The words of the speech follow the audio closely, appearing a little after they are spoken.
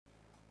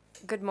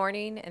Good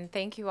morning, and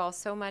thank you all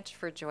so much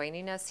for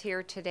joining us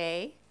here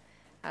today.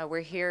 We're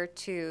here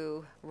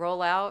to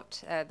roll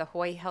out the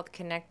Hawaii Health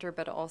Connector,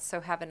 but also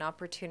have an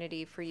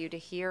opportunity for you to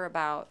hear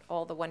about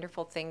all the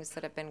wonderful things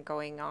that have been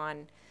going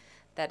on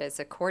that is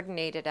a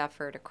coordinated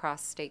effort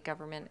across state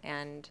government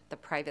and the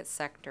private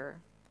sector.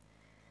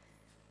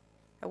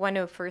 I want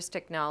to first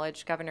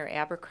acknowledge Governor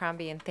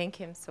Abercrombie and thank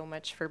him so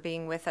much for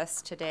being with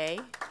us today.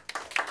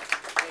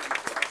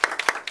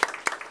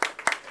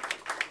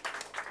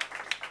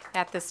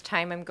 At this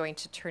time, I'm going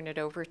to turn it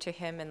over to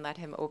him and let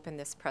him open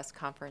this press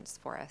conference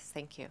for us.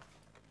 Thank you.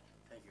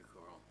 Thank you,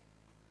 Coral.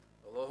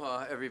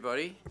 Aloha,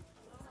 everybody.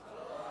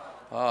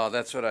 Oh,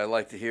 that's what I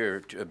like to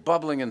hear.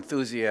 Bubbling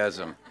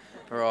enthusiasm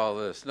for all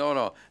this.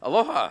 No.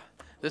 Aloha.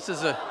 This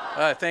is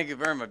thank you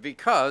very much,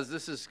 because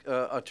this is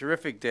a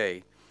terrific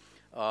day.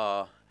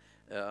 I've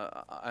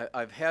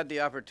had the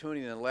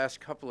opportunity in the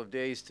last couple of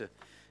days to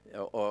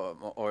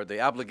or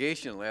the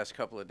obligation in the last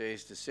couple of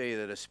days to say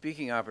that a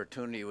speaking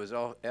opportunity was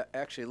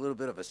actually a little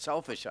bit of a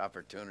selfish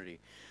opportunity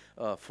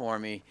for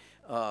me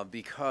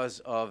because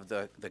of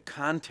the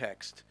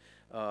context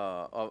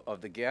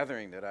of the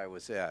gathering that I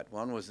was at.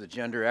 One was the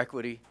Gender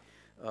Equity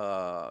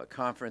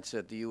Conference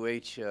at the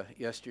UH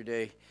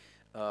yesterday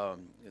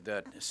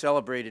that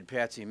celebrated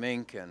Patsy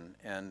Mink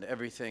and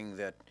everything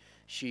that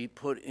she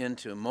put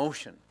into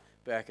motion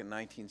back in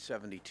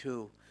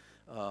 1972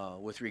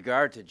 with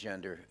regard to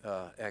gender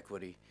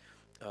equity.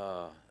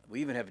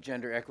 We even have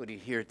gender equity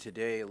here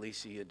today.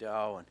 Alicia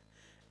Dow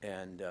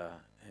and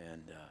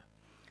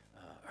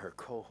her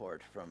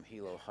cohort from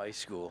Hilo High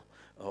School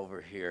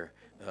over here,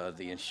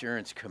 the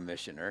insurance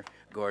commissioner,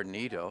 Gordon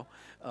Ito.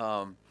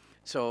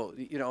 So,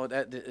 you know,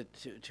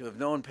 to have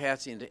known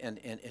Patsy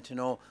and to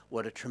know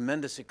what a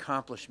tremendous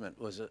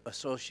accomplishment was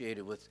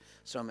associated with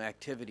some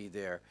activity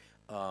there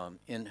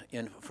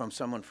from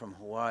someone from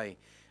Hawaii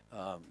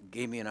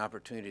gave me an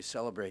opportunity to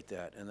celebrate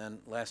that. And then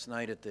last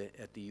night at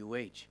the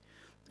UH,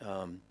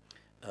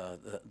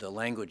 the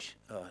Language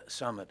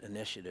Summit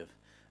Initiative,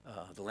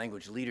 the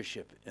Language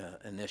Leadership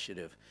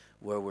Initiative,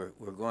 where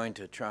we're going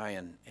to try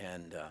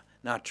and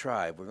not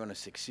try, we're going to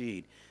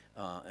succeed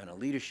on a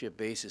leadership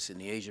basis in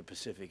the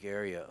Asia-Pacific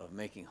area of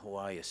making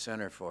Hawaii a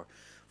center for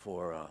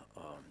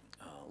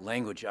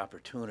language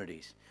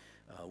opportunities.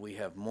 We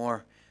have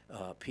more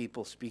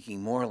people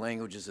speaking more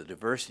languages. The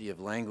diversity of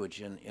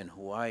language in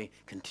Hawaii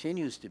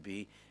continues to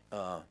be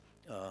a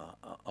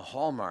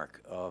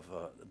hallmark of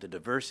the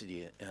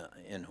diversity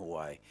in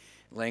Hawaii.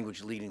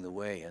 Language leading the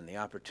way, and the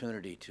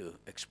opportunity to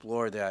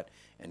explore that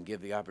and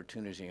give the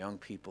opportunities to young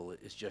people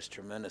is just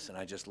tremendous. And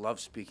I just love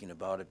speaking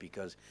about it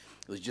because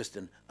it was just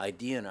an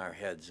idea in our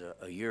heads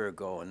a year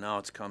ago, and now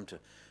it's come to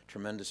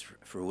tremendous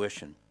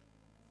fruition.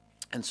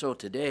 And so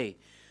today,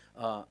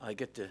 I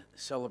get to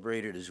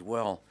celebrate it as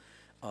well.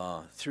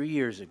 3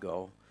 years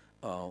ago,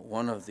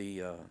 one of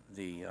the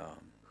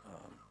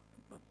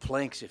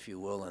planks, if you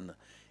will,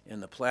 in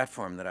the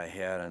platform that I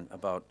had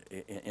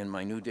in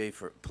my New Day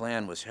for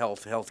plan was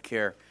health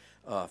care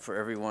for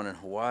everyone in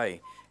Hawaii.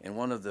 And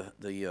one of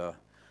the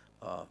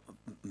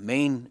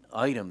main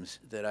items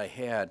that I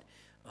had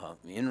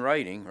in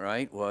writing,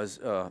 right,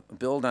 was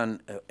build on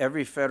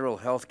every federal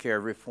health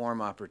care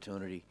reform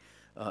opportunity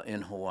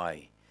in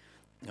Hawaii.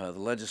 The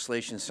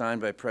legislation signed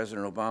by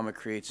President Obama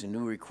creates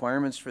new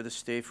requirements for the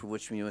state for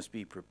which we must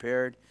be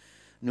prepared,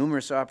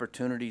 numerous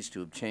opportunities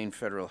to obtain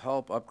federal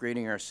help,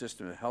 upgrading our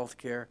system of health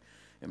care,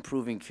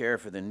 improving care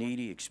for the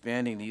needy,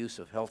 expanding the use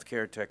of health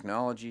care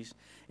technologies,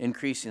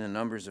 increasing the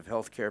numbers of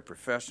health care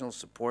professionals,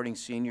 supporting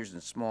seniors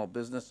and small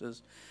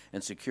businesses,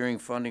 and securing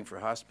funding for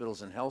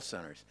hospitals and health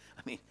centers.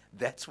 I mean,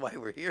 that's why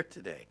we're here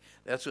today.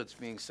 That's what's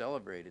being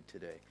celebrated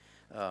today.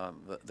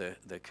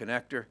 The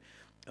connector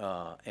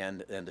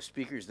and the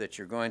speakers that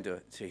you're going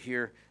to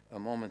hear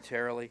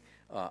momentarily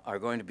are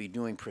going to be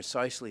doing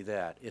precisely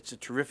that. It's a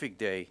terrific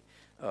day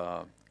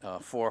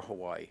for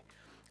Hawaii.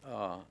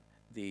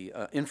 The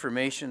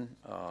information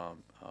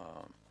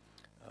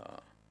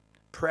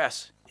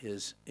press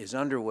is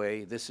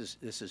underway. This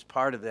is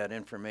part of that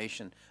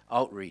information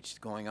outreach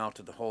going out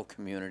to the whole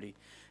community.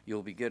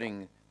 You'll be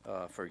getting,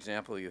 for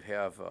example, you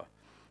have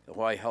the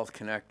Hawaii Health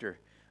Connector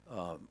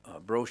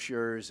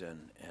brochures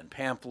and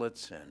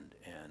pamphlets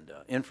and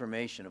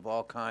information of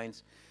all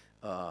kinds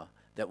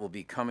that will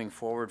be coming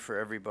forward for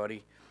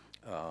everybody.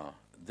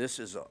 This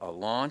is a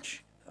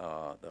launch.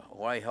 The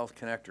Hawaii Health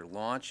Connector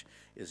launch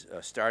is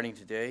starting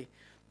today.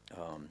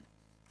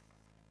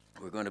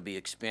 We're going to be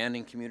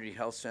expanding community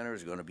health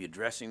centers. We're going to be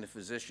addressing the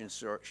physician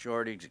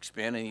shortage,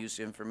 expanding the use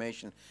of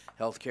information,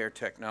 healthcare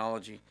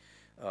technology,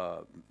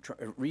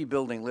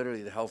 rebuilding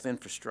literally the health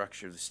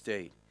infrastructure of the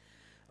state.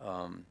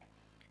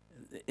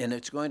 And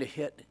it's going to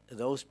hit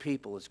those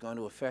people. It's going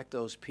to affect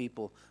those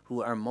people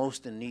who are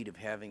most in need of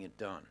having it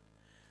done.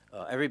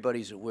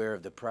 Everybody's aware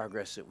of the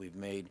progress that we've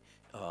made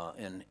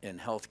in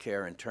health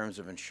care in terms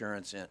of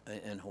insurance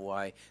in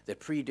Hawaii that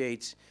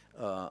predates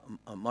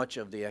much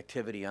of the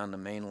activity on the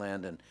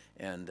mainland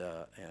and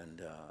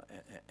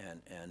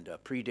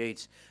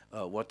predates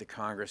what the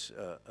Congress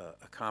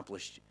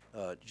accomplished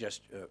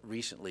just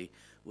recently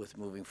with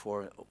moving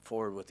forward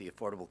with the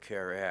Affordable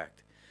Care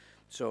Act.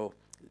 So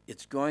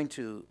it's going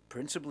to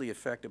principally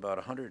affect about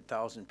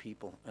 100,000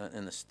 people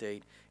in the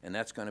state, and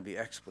that's going to be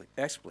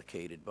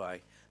explicated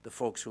by the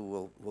folks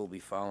who will be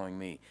following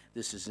me.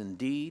 This is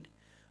indeed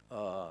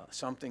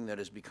something that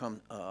has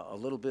become a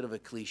little bit of a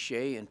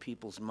cliche in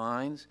people's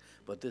minds,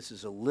 but this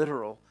is a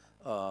literal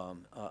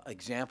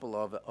example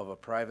of a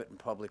private and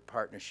public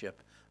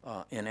partnership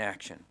in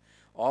action.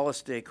 All the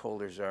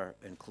stakeholders are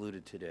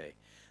included today.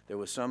 There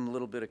was some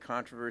little bit of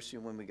controversy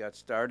when we got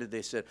started.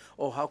 They said,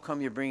 oh, how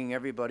come you're bringing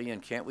everybody in?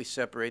 Can't we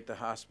separate the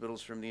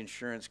hospitals from the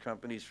insurance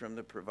companies, from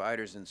the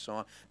providers, and so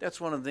on?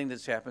 That's one of the things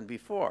that's happened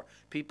before.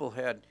 People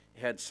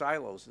had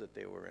silos that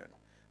they were in.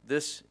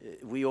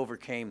 We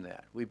overcame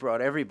that. We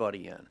brought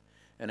everybody in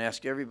and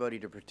asked everybody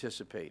to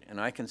participate. And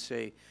I can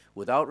say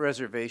without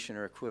reservation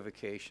or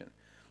equivocation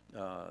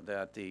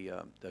that the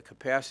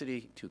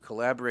capacity to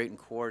collaborate and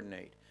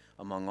coordinate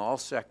among all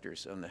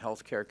sectors in the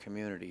healthcare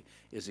community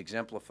is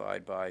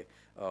exemplified by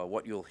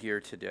what you'll hear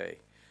today.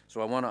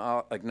 So I want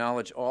to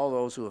acknowledge all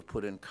those who have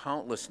put in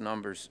countless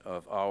numbers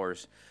of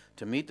hours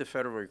to meet the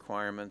federal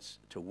requirements,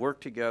 to work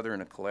together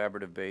in a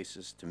collaborative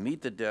basis, to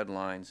meet the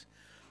deadlines,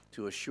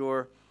 to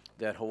assure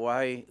that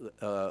Hawaii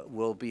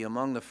will be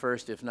among the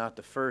first, if not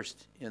the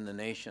first, in the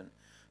nation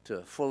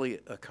to fully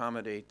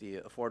accommodate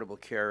the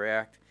Affordable Care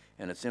Act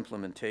and its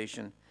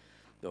implementation.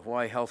 The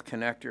Hawaii Health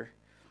Connector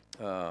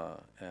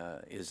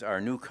is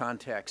our new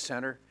contact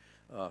center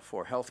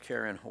for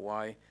healthcare in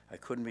Hawaii. I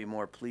couldn't be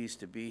more pleased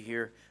to be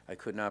here. I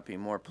could not be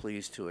more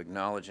pleased to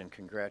acknowledge and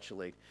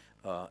congratulate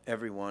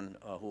everyone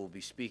who will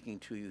be speaking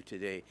to you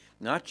today,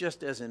 not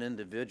just as an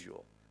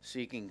individual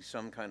seeking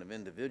some kind of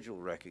individual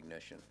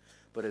recognition,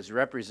 but as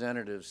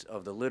representatives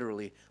of the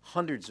literally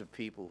hundreds of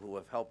people who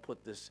have helped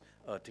put this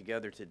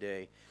together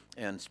today,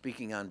 and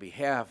speaking on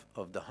behalf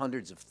of the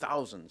hundreds of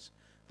thousands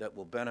that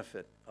will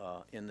benefit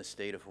in the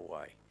state of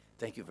Hawaii.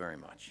 Thank you very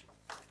much.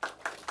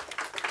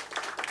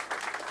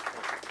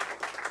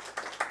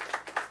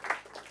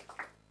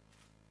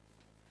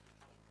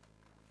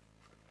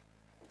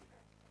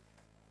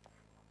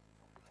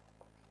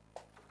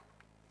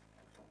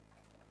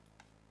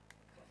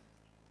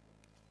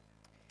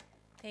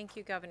 Thank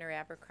you, Governor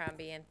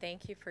Abercrombie, and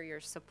thank you for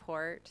your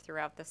support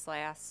throughout this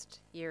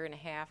last year and a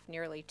half,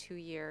 nearly 2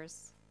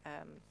 years.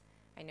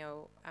 I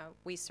know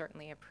we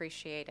certainly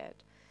appreciate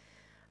it.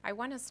 I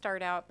want to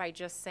start out by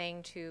just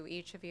saying to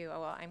each of you,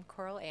 well, I'm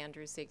Coral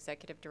Andrews, the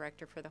Executive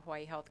Director for the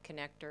Hawaii Health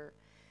Connector,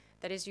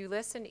 that as you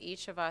listen to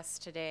each of us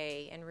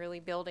today and really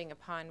building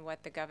upon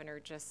what the Governor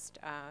just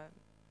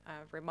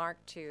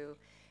remarked to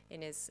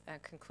in his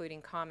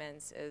concluding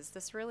comments, is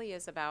this really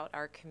is about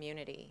our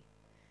community.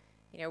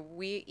 You know,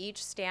 we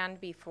each stand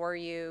before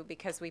you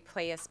because we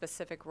play a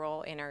specific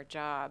role in our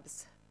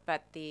jobs,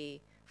 but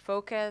the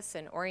focus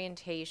and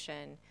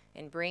orientation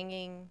in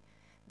bringing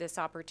this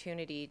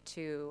opportunity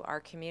to our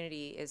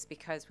community is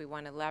because we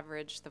want to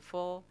leverage the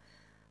full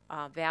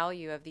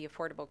value of the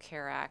Affordable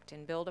Care Act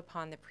and build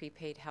upon the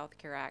Prepaid Health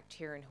Care Act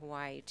here in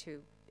Hawaii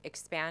to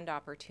expand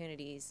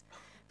opportunities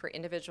for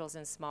individuals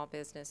and small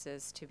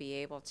businesses to be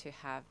able to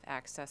have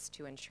access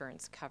to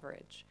insurance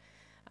coverage.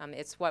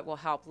 It's what will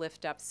help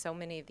lift up so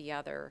many of the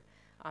other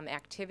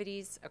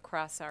activities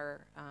across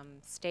our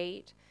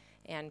state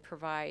and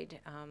provide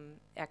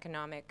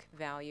economic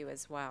value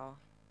as well.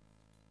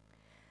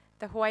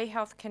 The Hawaii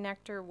Health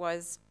Connector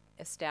was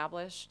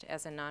established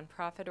as a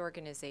nonprofit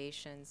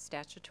organization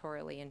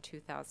statutorily in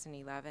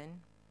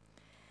 2011.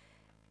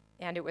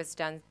 And it was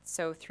done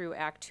so through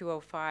Act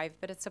 205,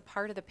 but it's a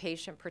part of the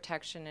Patient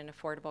Protection and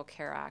Affordable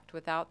Care Act.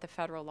 Without the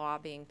federal law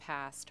being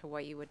passed,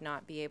 Hawaii would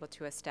not be able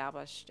to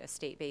establish a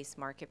state-based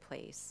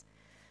marketplace.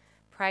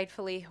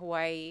 Pridefully,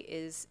 Hawaii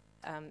is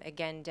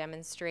again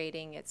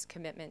demonstrating its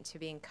commitment to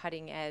being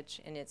cutting edge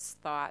in its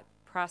thought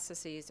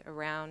processes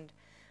around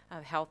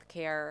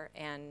healthcare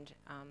and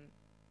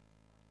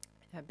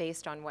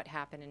based on what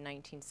happened in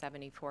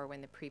 1974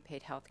 when the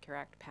Prepaid Health Care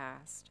Act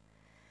passed.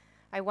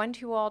 I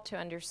want you all to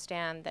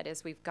understand that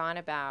as we've gone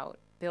about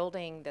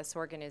building this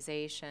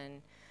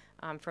organization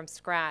from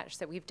scratch,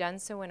 that we've done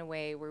so in a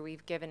way where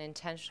we've given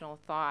intentional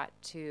thought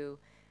to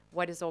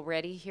what is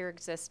already here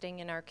existing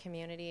in our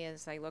community.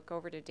 As I look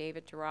over to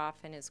David Duroff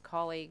and his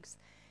colleagues,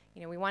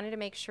 you know, we wanted to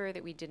make sure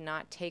that we did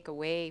not take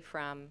away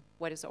from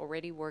what is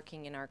already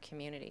working in our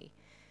community.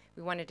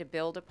 We wanted to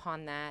build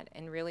upon that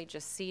and really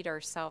just seed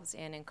ourselves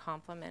in and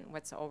complement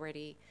what's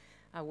already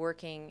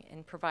working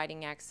and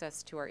providing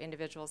access to our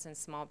individuals and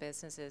small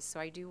businesses. So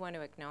I do want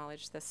to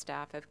acknowledge the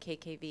staff of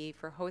KKV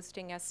for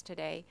hosting us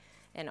today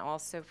and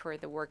also for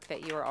the work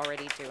that you are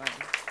already doing.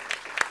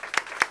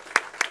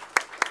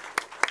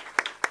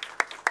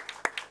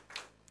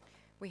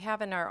 We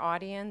have in our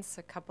audience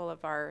a couple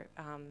of our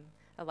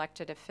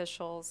elected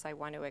officials. I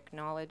want to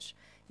acknowledge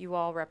you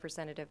all,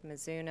 Representative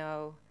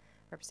Mizuno,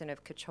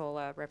 Representative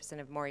Kachola,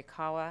 Representative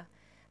Morikawa.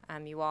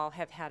 You all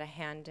have had a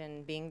hand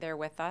in being there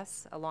with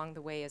us along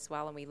the way as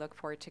well, and we look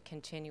forward to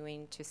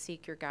continuing to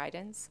seek your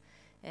guidance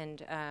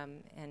and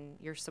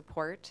your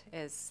support,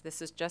 as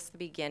this is just the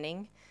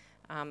beginning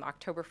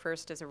October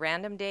 1st is a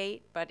random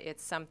date, but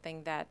it's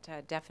something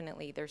that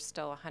definitely there's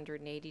still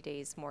 180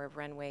 days more of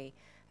runway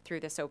through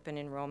this open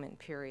enrollment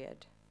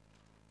period.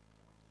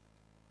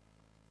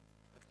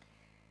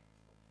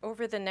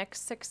 Over the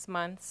next 6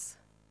 months,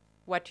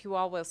 what you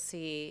all will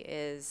see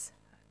is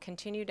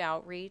continued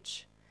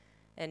outreach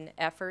and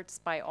efforts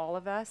by all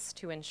of us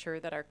to ensure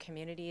that our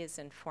community is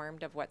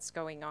informed of what's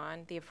going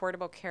on. The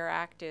Affordable Care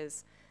Act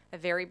is a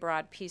very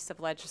broad piece of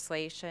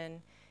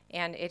legislation,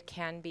 and it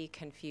can be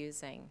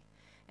confusing.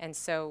 And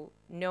so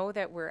know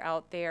that we're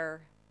out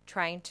there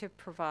trying to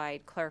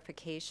provide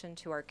clarification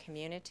to our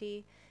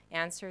community,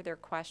 answer their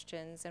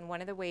questions, and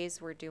one of the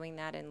ways we're doing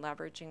that and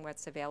leveraging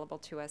what's available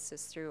to us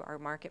is through our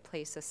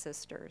Marketplace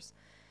Assisters.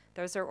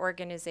 Those are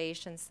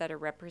organizations that are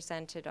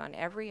represented on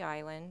every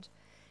island,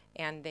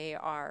 and they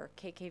are,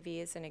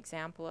 KKV is an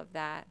example of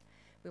that.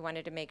 We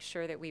wanted to make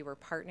sure that we were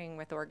partnering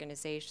with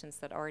organizations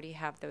that already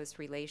have those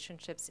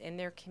relationships in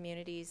their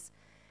communities.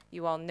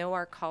 You all know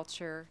our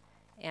culture,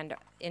 and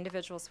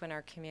individuals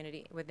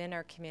within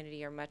our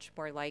community are much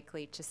more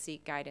likely to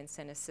seek guidance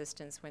and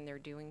assistance when they're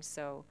doing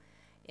so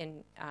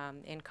in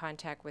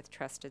contact with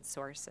trusted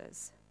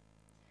sources.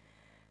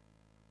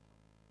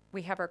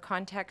 We have our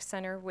contact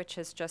center, which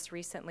has just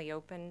recently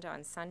opened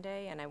on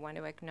Sunday, and I want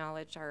to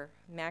acknowledge our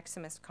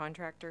Maximus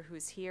contractor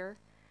who's here.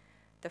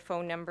 The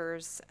phone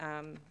numbers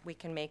we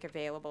can make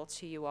available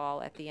to you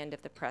all at the end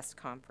of the press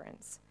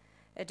conference.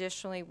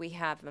 Additionally, we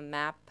have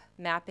a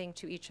mapping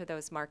to each of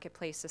those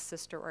Marketplace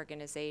sister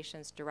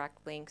organizations,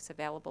 direct links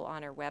available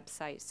on our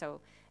website, so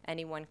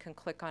anyone can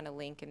click on a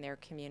link in their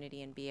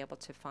community and be able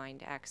to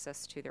find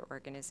access to their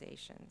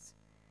organizations.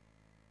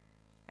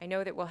 I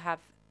know that we'll have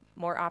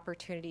more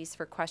opportunities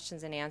for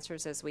questions and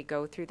answers as we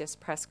go through this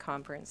press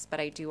conference, but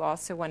I do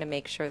also want to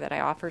make sure that I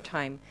offer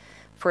time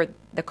for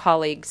the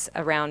colleagues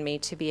around me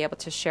to be able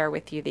to share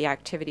with you the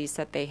activities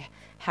that they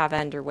have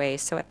underway.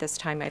 So at this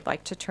time, I'd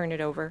like to turn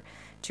it over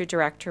to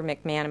Director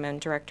McManaman,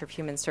 Director of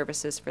Human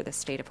Services for the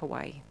state of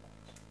Hawaii.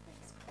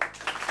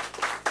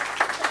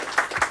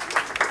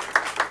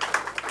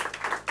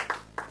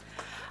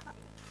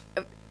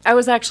 I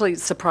was actually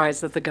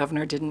surprised that the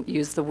governor didn't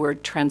use the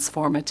word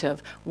transformative.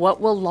 What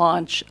will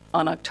launch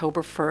on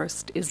October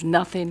 1st is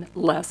nothing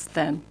less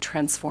than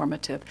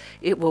transformative.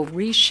 It will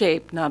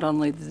reshape not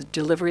only the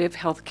delivery of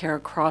health care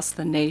across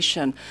the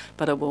nation,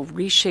 but it will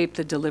reshape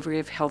the delivery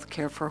of health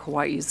care for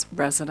Hawaii's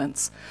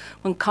residents.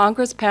 When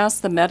Congress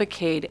passed the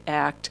Medicaid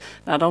Act,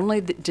 not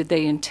only did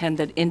they intend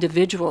that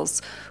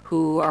individuals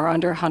who are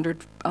under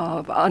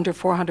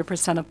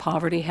 400% of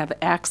poverty have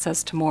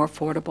access to more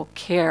affordable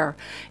care,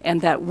 and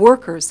that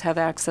workers have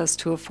access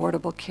to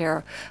affordable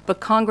care.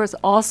 But Congress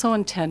also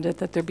intended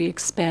that there be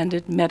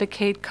expanded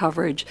Medicaid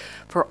coverage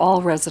for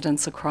all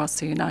residents across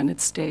the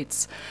United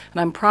States. And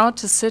I'm proud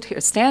to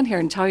stand here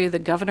and tell you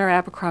that Governor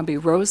Abercrombie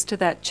rose to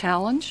that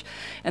challenge,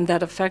 and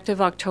that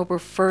effective October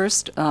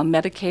 1st,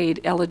 Medicaid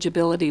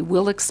eligibility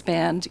will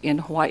expand in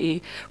Hawaii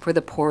for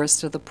the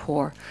poorest of the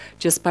poor.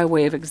 Just by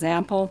way of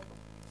example,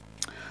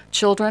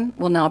 children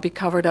will now be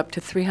covered up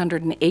to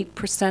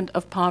 308%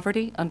 of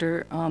poverty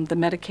under the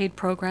Medicaid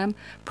program,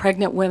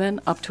 pregnant women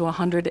up to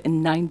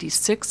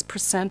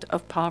 196%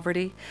 of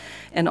poverty,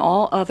 and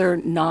all other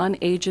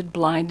non-aged,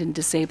 blind, and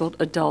disabled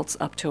adults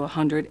up to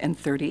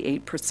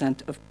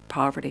 138% of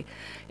poverty.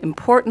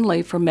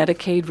 Importantly, for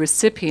Medicaid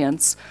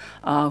recipients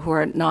who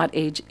are not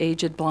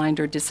aged, blind,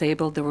 or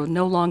disabled, there will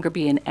no longer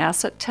be an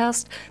asset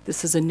test.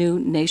 This is a new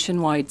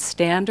nationwide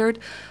standard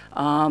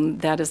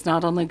that is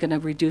not only going to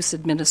reduce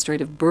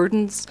administrative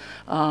burdens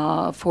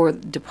for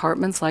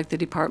departments like the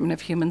Department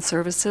of Human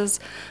Services,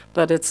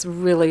 but it's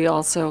really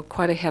also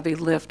quite a heavy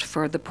lift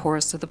for the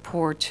poorest of the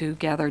poor to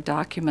gather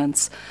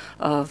documents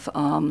of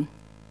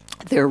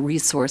their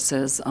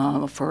resources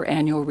for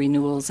annual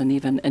renewals and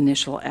even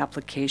initial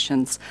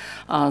applications.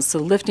 So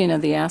lifting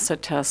of the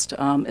asset test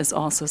is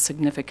also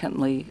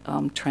significantly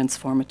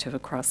transformative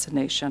across the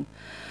nation.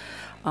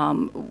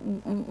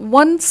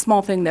 One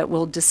small thing that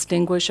will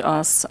distinguish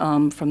us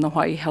from the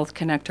Hawaii Health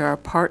Connector, our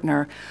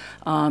partner,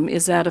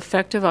 is that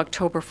effective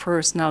October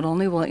 1st, not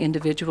only will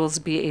individuals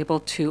be able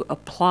to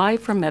apply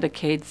for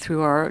Medicaid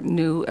through our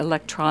new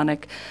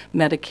electronic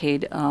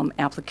Medicaid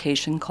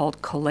application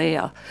called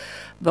COLEA,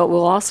 but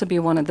we'll also be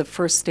one of the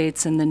first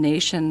states in the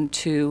nation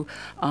to,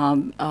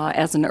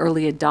 as an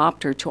early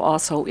adopter, to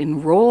also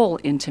enroll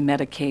into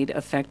Medicaid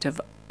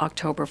effective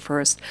October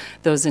 1st,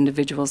 those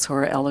individuals who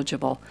are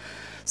eligible.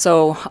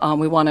 So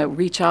we want to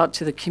reach out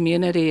to the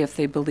community if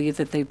they believe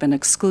that they've been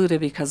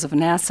excluded because of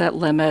an asset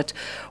limit,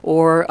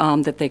 or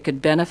that they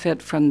could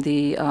benefit from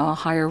the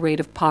higher rate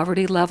of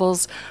poverty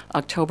levels.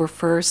 October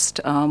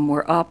 1st,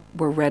 we're up,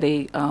 we're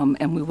ready,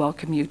 and we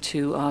welcome you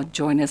to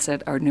join us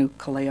at our new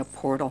COLEA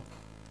portal.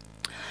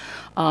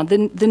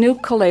 The new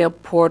Kalea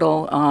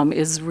portal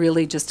is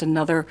really just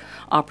another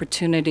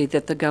opportunity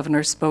that the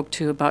governor spoke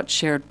to about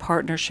shared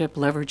partnership,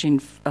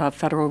 leveraging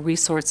federal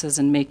resources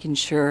and making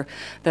sure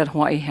that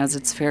Hawaii has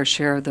its fair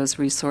share of those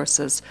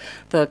resources.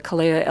 The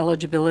Kalea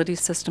eligibility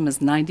system is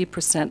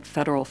 90%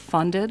 federal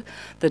funded.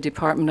 The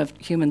Department of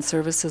Human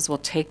Services will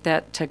take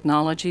that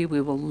technology.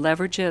 We will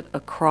leverage it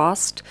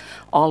across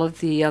all of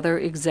the other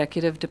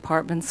executive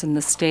departments in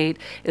the state,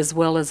 as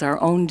well as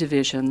our own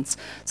divisions.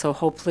 So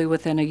hopefully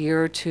within a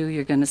year or two,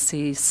 you're going to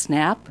see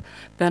SNAP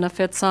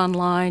benefits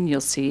online.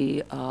 You'll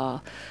see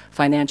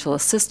financial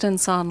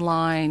assistance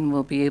online.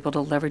 We'll be able to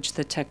leverage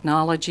the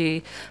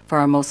technology for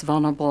our most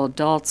vulnerable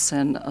adults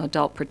and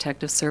adult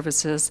protective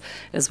services,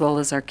 as well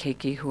as our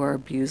keiki who are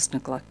abused,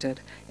 neglected,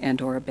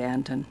 and or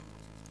abandoned.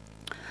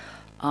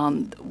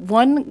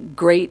 One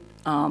great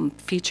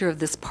feature of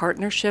this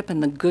partnership,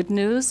 and the good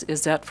news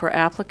is that for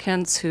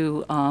applicants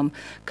who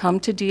come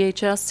to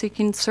DHS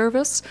seeking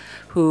service,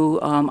 who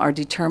are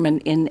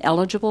determined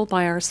ineligible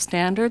by our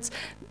standards,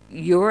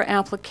 your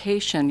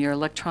application, your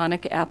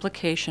electronic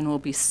application, will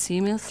be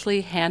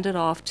seamlessly handed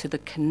off to the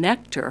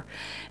connector,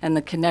 and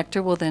the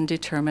connector will then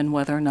determine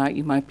whether or not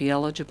you might be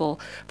eligible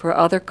for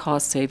other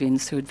cost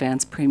savings through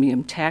advanced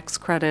premium tax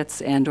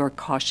credits and or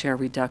cost share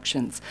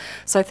reductions.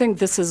 So I think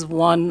this is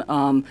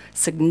one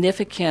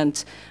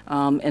significant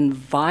and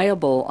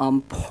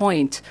viable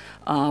point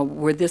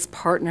where this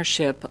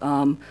partnership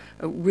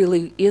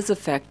really is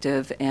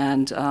effective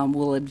and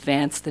will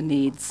advance the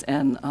needs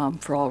and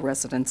for all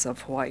residents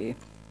of Hawaii.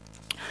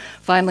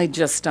 Finally,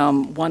 just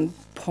one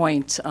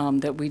point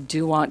that we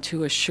do want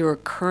to assure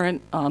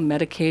current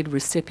Medicaid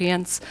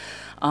recipients: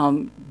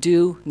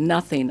 do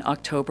nothing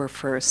October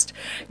 1st.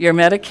 Your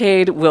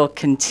Medicaid will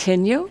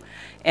continue,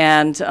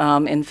 and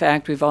in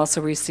fact, we've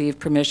also received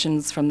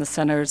permissions from the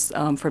Centers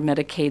for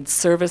Medicaid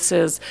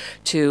Services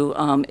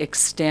to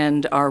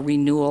extend our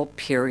renewal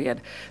period.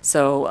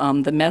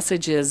 So the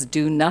message is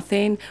do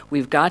nothing.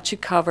 We've got you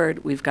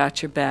covered. We've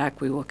got your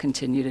back. We will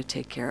continue to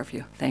take care of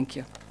you. Thank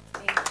you.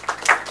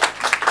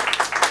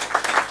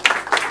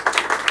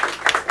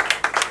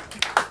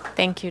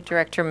 Thank you,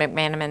 Director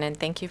McManaman, and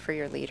thank you for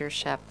your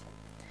leadership.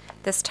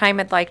 This time,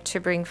 I'd like to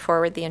bring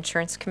forward the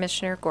Insurance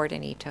Commissioner,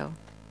 Gordon Ito.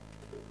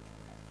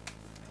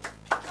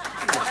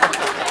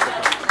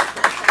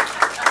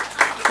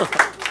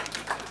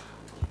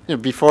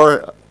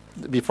 Before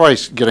I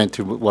get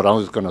into what I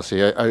was going to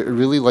say, I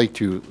really like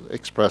to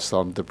express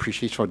the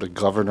appreciation for the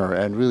governor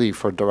and really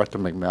for Director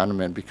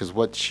McManaman, because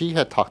what she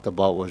had talked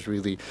about was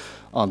really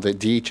on the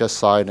DHS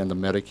side and the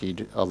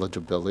Medicaid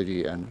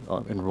eligibility and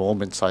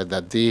enrollment side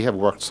that they have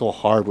worked so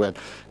hard with.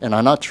 And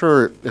I'm not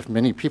sure if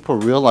many people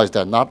realize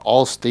that not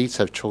all states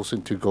have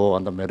chosen to go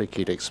on the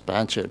Medicaid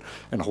expansion,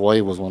 and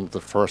Hawaii was one of the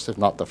first, if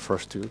not the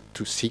first,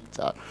 to seek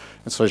that.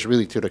 And so it's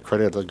really to the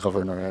credit of the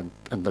governor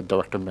and the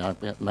Director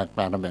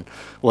McManaman.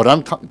 What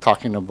I'm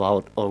talking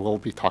about, or will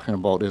be talking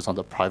about, is on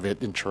the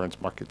private insurance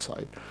market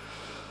side.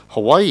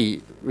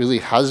 Hawaii really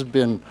has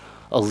been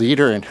a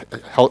leader in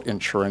health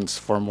insurance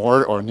for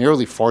more or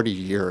nearly 40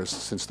 years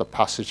since the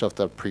passage of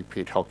the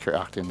Prepaid Health Care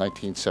Act in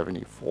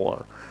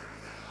 1974.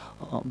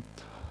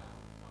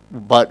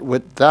 But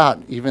with that,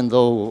 even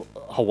though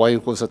Hawaii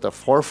was at the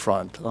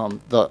forefront,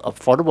 the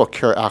Affordable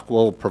Care Act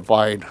will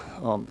provide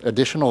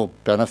additional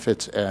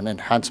benefits and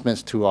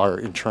enhancements to our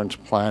insurance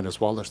plan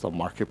as well as the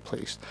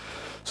marketplace.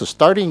 So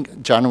starting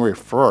January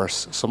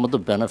 1st, some of the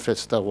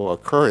benefits that will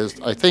occur is,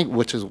 I think,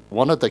 which is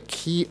one of the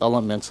key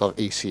elements of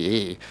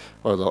ACA,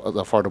 or the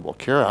Affordable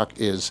Care Act,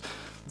 is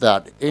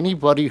that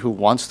anybody who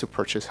wants to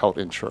purchase health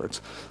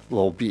insurance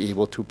will be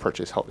able to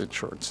purchase health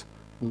insurance.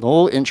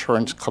 No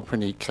insurance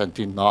company can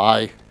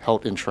deny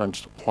health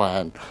insurance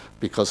plan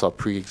because of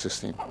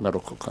pre-existing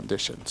medical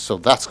conditions. So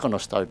that's going to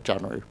start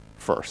January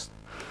 1st.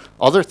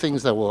 Other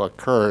things that will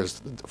occur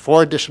is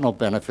 4 additional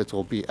benefits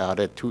will be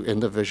added to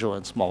individual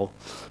and small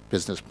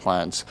business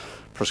plans.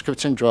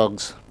 Prescription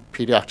drugs,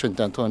 pediatric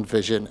dental and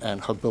vision,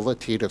 and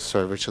habilitative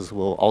services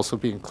will also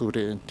be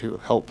included into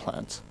health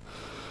plans.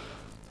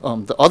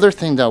 The other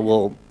thing that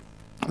will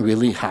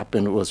really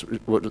happen was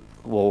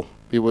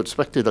we would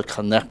expect a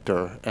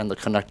connector, and the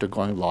connector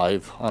going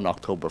live on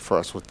October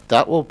 1st.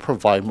 That will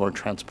provide more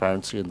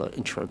transparency in the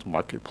insurance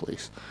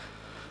marketplace.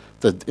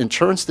 The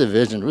insurance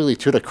division, really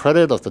to the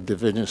credit of the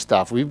division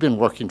staff, we've been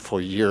working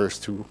for years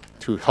to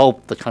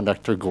help the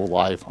connector go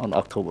live on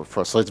October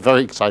 1st. So it's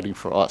very exciting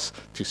for us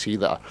to see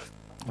that.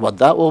 What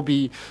that will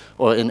be,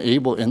 or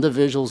enable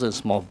individuals and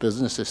small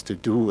businesses to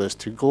do, is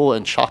to go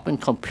and shop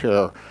and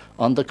compare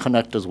on the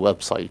connector's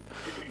website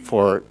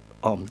for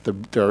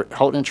their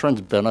health insurance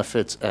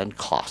benefits and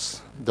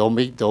costs. They'll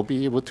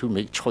be able to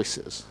make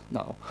choices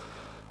now.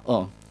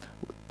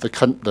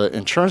 The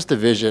insurance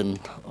division,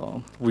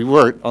 we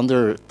were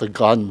under the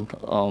gun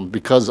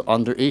because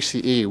under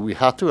ACA we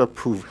had to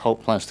approve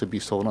health plans to be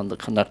sold on the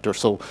connector.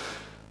 So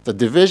the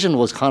division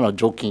was kind of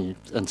joking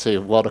and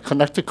saying, well, the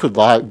connector could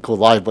go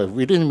live, but if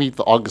we didn't meet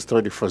the August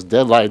 31st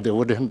deadline, they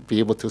wouldn't be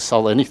able to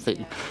sell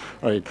anything,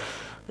 right?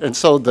 And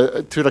so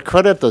to the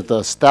credit of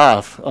the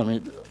staff, I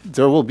mean,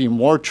 there will be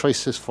more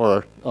choices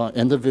for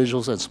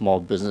individuals and small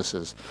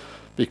businesses,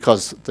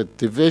 because the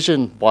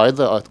division, by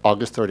the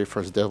August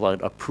 31st deadline,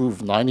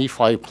 approved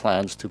 95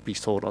 plans to be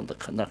sold on the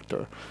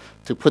connector.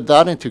 To put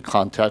that into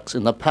context,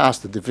 in the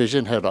past, the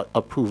division had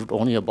approved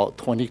only about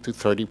 20 to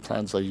 30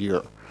 plans a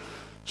year.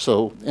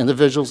 So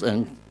individuals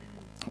and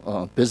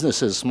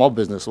businesses, small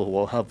businesses,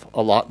 will have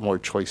a lot more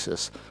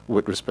choices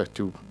with respect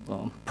to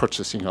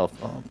purchasing of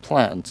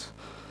plans.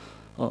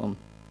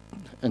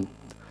 And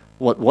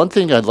one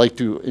thing I'd like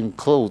to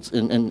enclose,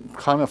 in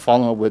kind of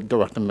following up with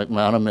Director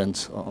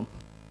McManaman's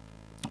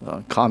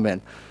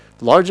comment,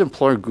 large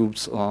employer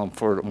groups,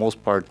 for the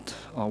most part,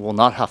 will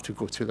not have to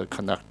go to the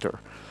connector,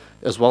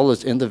 as well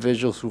as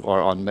individuals who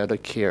are on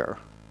Medicare.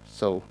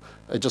 So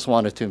I just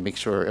wanted to make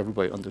sure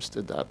everybody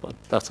understood that, but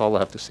that's all I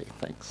have to say.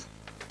 Thanks.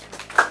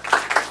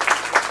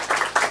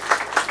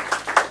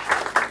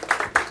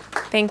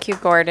 Thank you,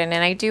 Gordon.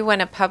 And I do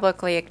want to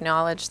publicly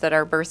acknowledge that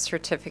our birth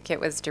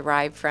certificate was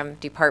derived from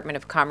Department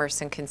of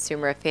Commerce and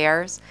Consumer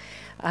Affairs.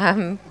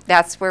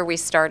 That's where we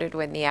started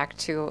when the Act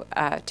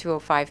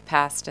 205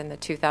 passed in the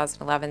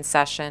 2011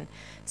 session.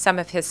 Some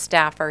of his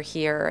staff are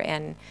here,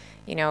 and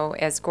you know,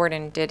 as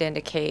Gordon did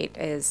indicate,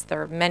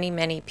 there are many,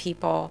 many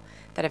people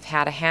that have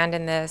had a hand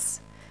in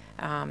this.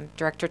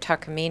 Director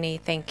Takamini,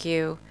 thank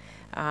you.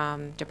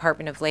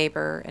 Department of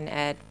Labor and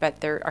Ed, but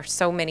there are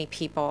so many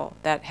people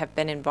that have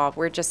been involved.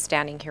 We're just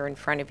standing here in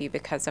front of you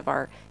because of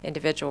our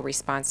individual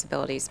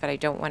responsibilities, but I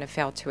don't want to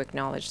fail to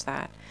acknowledge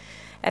that.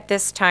 At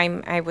this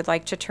time, I would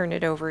like to turn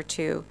it over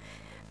to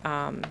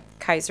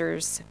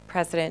Kaiser's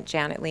President,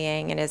 Janet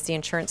Liang, and as the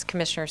Insurance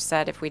Commissioner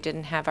said, if we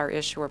didn't have our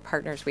issuer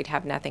partners, we'd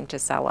have nothing to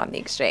sell on the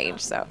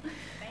exchange. So,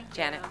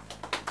 Janet.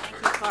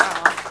 Thank you,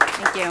 Carl.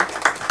 Thank you.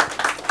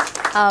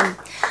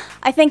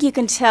 I think you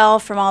can tell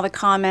from all the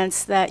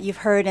comments that you've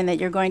heard and that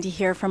you're going to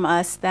hear from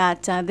us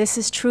that this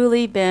has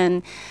truly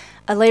been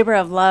a labor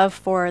of love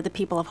for the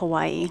people of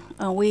Hawaii.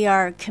 We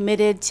are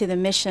committed to the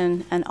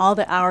mission, and all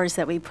the hours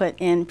that we put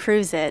in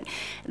proves it,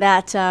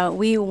 that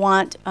we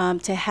want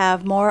to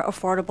have more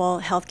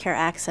affordable health care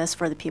access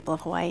for the people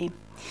of Hawaii.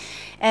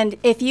 And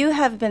if you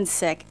have been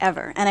sick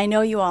ever, and I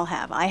know you all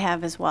have, I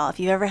have as well, if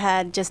you ever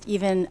had just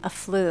even a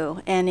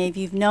flu, and if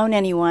you've known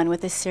anyone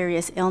with a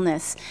serious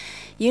illness,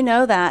 you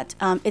know that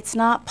it's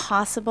not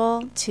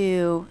possible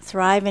to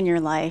thrive in your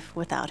life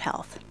without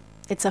health.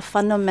 It's a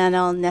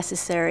fundamental,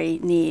 necessary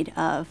need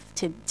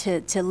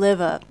to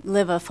live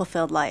a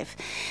fulfilled life.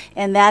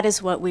 And that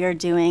is what we are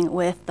doing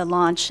with the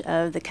launch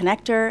of the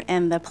connector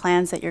and the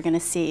plans that you're going to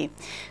see.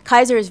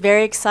 Kaiser is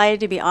very excited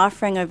to be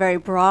offering a very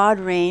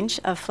broad range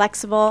of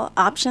flexible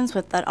options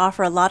that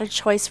offer a lot of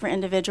choice for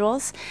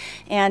individuals.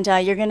 And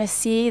you're going to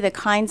see the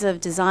kinds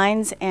of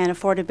designs and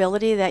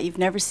affordability that you've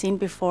never seen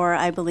before,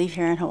 I believe,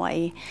 here in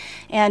Hawaii.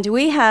 And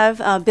we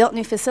have built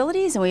new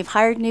facilities, and we've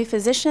hired new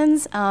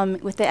physicians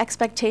with the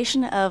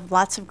expectation of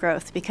lots of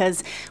growth,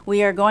 because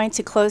we are going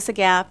to close the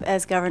gap,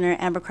 as Governor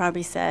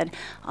Abercrombie said,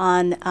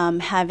 on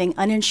having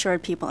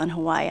uninsured people in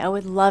Hawaii. I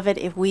would love it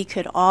if we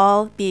could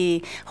all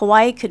be,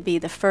 Hawaii could be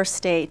the first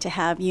state to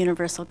have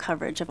universal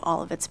coverage of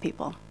all of its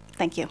people.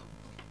 Thank you.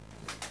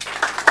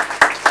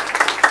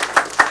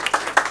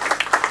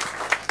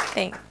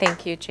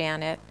 Thank you,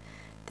 Janet.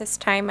 This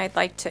time I'd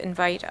like to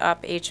invite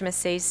up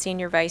HMSA's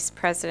Senior Vice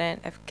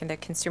President of the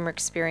Consumer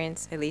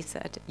Experience,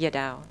 Elisa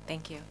Yadao.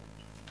 Thank you.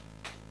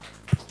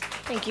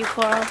 Thank you,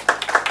 Coral.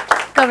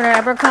 Governor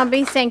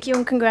Abercrombie, thank you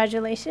and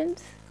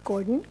congratulations.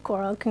 Gordon,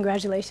 Coral,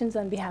 congratulations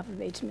on behalf of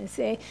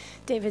HMSA.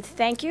 David,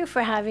 thank you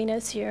for having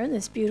us here in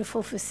this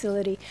beautiful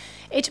facility.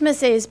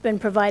 HMSA has been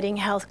providing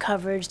health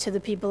coverage to the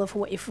people of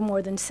Hawaii for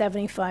more than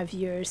 75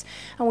 years,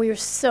 and we are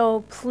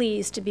so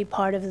pleased to be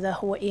part of the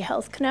Hawaii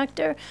Health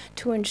Connector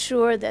to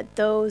ensure that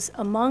those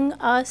among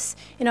us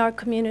in our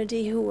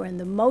community who are in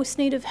the most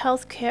need of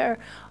health care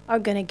are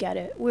going to get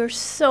it. We're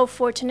so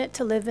fortunate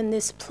to live in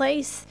this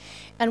place,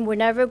 and we're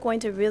never going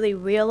to really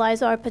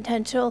realize our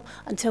potential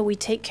until we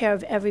take care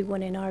of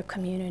everyone in our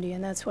community.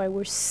 And that's why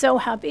we're so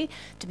happy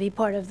to be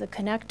part of the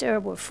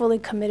connector. We're fully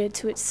committed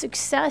to its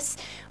success.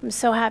 I'm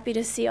so happy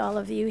to see all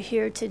of you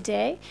here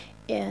today.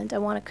 And I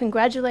want to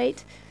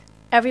congratulate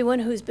everyone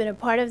who's been a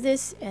part of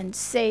this and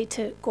say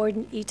to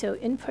Gordon Ito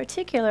in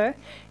particular,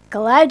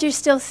 glad you're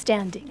still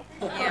standing.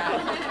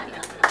 Yeah.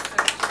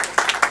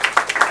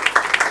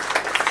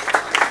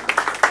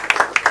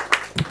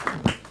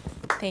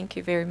 Thank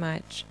you very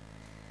much.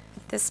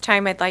 This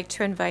time I'd like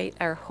to invite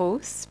our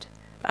host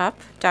up,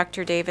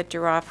 Dr. David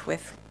Duroff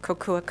with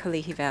Kokua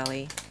Kalihi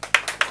Valley.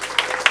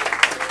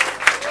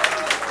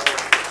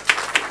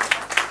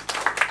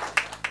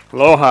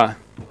 Aloha.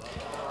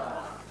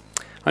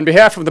 On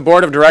behalf of the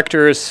Board of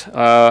Directors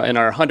and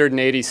our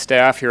 180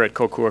 staff here at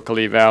Kokua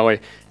Kalihi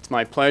Valley, it's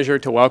my pleasure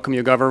to welcome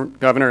you,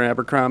 Governor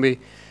Abercrombie,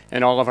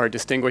 and all of our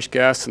distinguished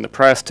guests and the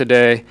press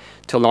today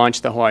to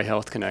launch the Hawaii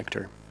Health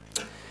Connector.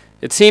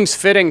 It seems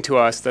fitting to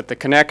us that the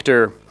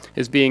connector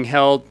is being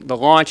held, the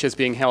launch is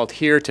being held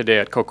here today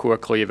at Kokua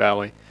Kalihi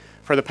Valley.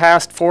 For the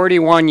past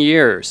 41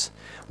 years,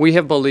 we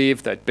have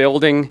believed that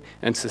building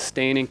and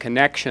sustaining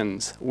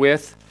connections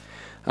with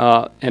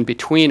and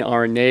between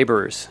our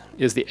neighbors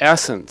is the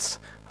essence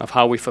of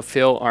how we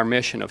fulfill our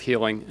mission of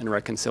healing and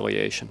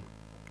reconciliation.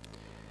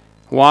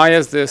 Why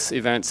is this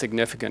event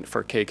significant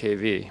for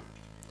KKV?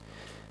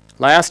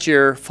 Last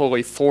year,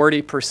 fully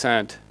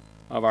 40%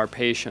 of our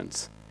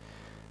patients,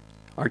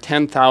 our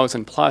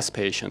 10,000 plus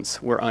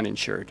patients, were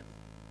uninsured.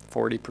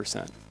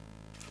 40%.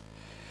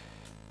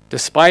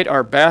 Despite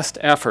our best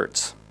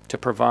efforts to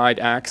provide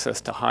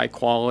access to high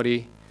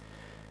quality,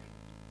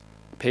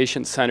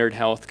 patient-centered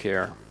health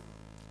care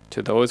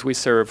to those we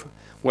serve,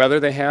 whether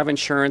they have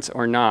insurance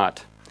or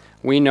not,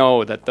 we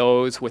know that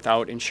those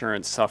without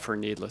insurance suffer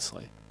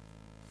needlessly.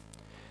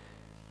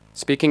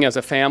 Speaking as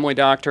a family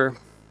doctor,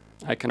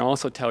 I can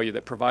also tell you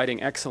that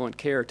providing excellent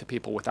care to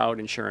people without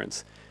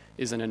insurance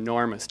is an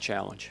enormous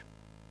challenge.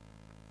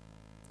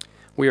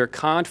 We are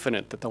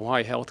confident that the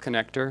Hawaii Health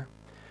Connector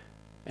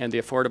and the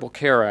Affordable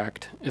Care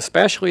Act,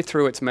 especially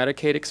through its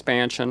Medicaid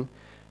expansion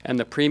and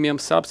the premium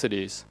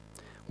subsidies,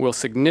 will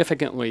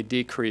significantly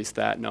decrease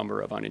that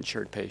number of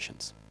uninsured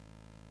patients.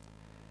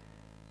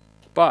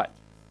 But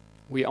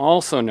we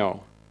also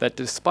know that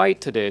despite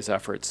today's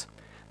efforts,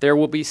 there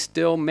will be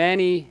still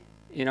many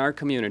in our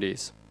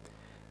communities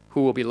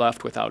who will be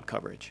left without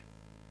coverage.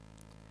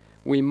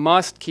 We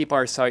must keep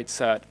our sights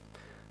set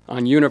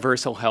on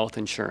universal health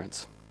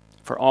insurance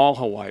for all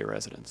Hawaii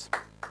residents.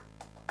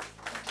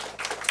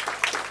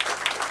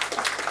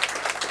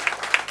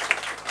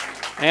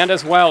 And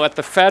as well, at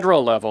the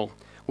federal level,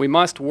 we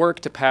must work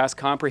to pass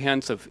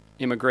comprehensive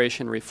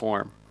immigration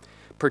reform,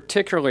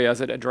 particularly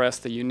as it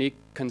addresses the unique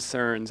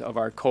concerns of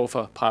our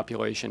COFA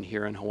population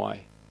here in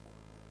Hawaii.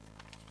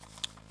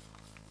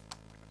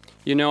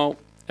 You know,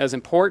 as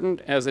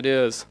important as it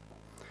is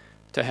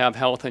to have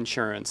health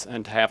insurance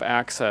and to have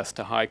access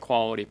to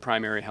high-quality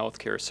primary health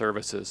care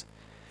services,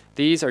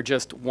 these are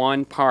just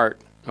one part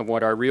of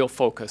what our real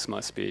focus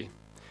must be,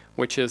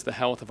 which is the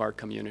health of our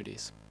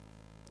communities.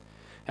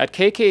 At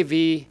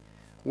KKV,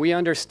 we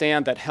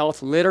understand that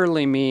health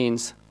literally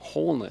means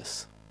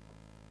wholeness.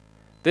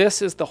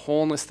 This is the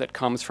wholeness that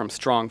comes from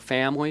strong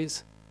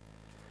families,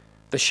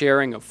 the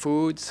sharing of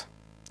foods,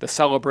 the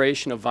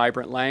celebration of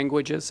vibrant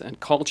languages and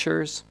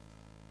cultures,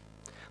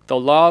 the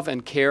love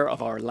and care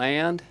of our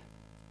land,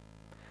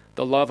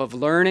 the love of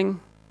learning,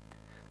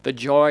 the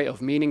joy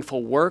of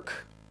meaningful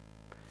work,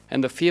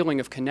 and the feeling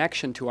of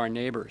connection to our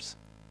neighbors.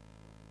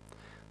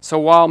 So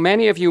while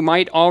many of you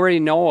might already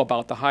know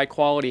about the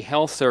high-quality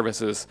health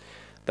services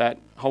that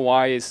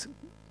Hawaii's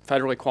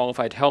federally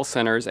qualified health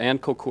centers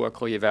and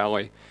Kokuakali'i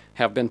Valley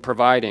have been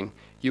providing,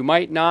 you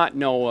might not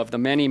know of the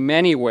many,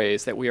 many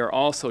ways that we are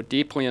also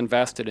deeply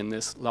invested in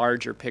this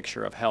larger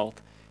picture of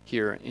health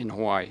here in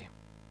Hawaii.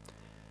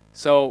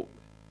 So,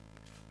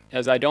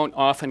 as I don't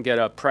often get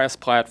a press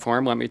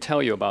platform, let me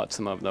tell you about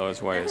some of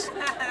those ways.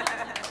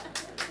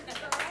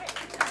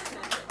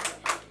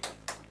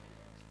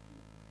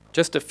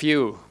 Just a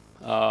few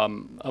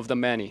of the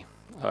many.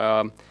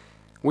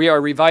 We are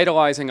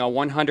revitalizing a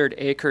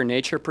 100-acre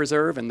nature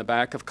preserve in the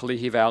back of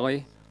Kalihi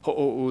Valley,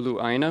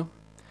 Ho'oulu'aina,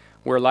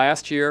 where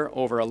last year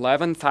over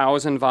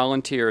 11,000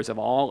 volunteers of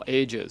all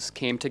ages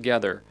came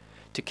together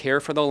to care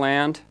for the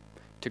land,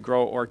 to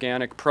grow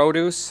organic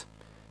produce,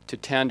 to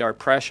tend our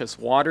precious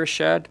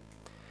watershed,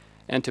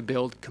 and to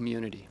build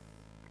community.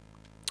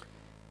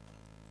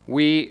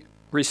 We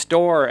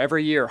restore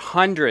every year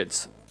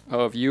hundreds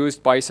of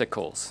used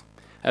bicycles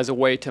as a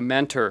way to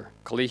mentor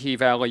Kalihi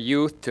Valley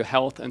youth to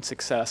health and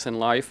success in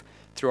life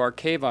through our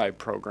K-Vibe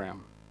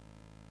program.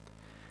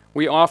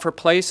 We offer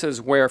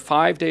places where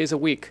 5 days a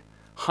week,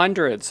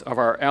 hundreds of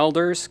our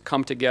elders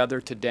come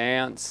together to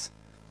dance,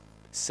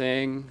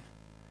 sing,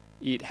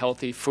 eat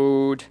healthy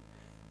food,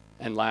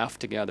 and laugh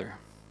together.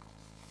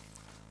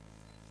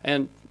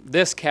 And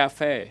this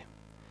cafe,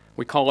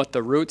 we call it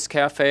the Roots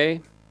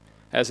Cafe,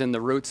 as in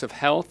the roots of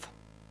health,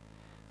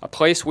 a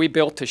place we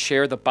built to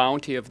share the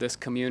bounty of this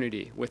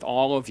community with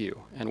all of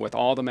you and with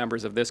all the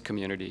members of this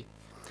community.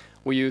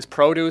 We use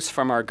produce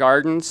from our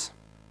gardens,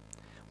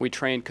 we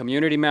train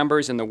community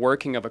members in the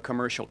working of a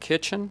commercial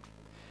kitchen,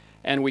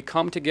 and we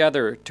come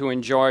together to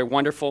enjoy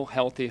wonderful,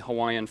 healthy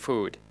Hawaiian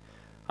food.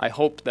 I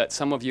hope that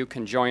some of you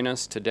can join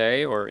us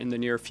today or in the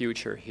near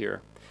future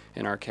here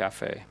in our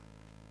cafe.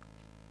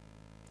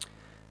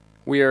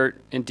 We are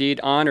indeed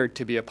honored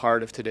to be a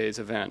part of today's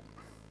event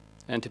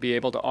and to be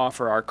able to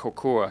offer our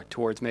kokua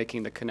towards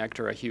making the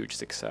connector a huge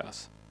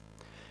success.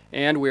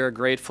 And we are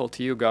grateful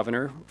to you,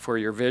 Governor, for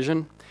your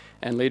vision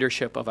and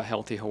leadership of a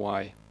healthy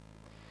Hawaii.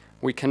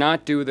 We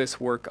cannot do this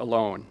work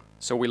alone,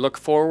 so we look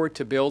forward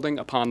to building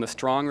upon the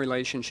strong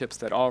relationships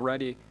that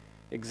already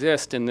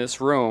exist in this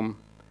room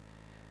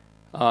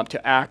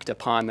to act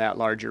upon that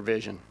larger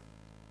vision.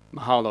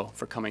 Mahalo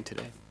for coming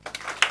today.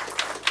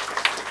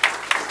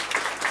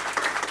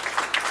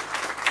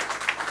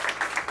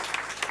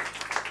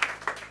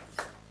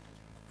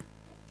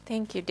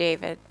 Thank you,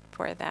 David,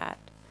 for that.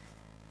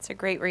 It's a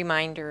great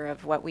reminder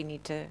of what we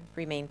need to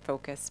remain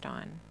focused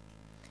on.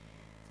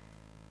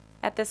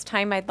 At this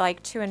time, I'd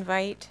like to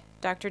invite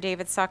Dr.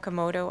 David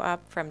Sakamoto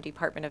up from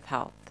Department of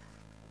Health.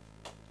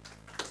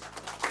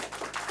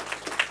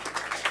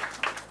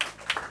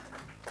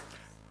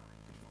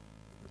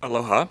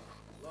 Aloha.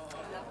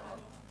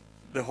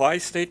 The Hawaii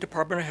State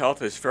Department of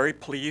Health is very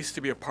pleased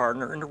to be a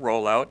partner in the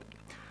rollout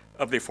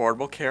of the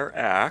Affordable Care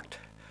Act.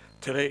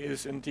 Today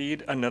is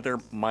indeed another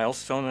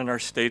milestone in our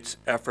state's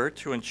effort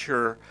to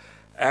ensure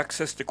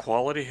access to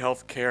quality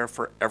health care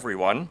for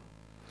everyone.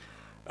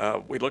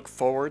 We look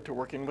forward to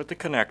working with the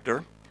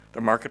Connector, the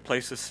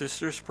Marketplace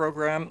Assisters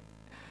Program,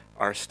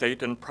 our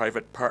state and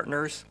private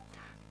partners,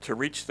 to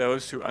reach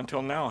those who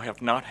until now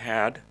have not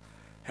had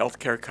health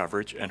care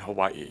coverage in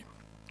Hawaii.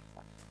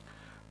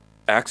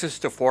 Access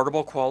to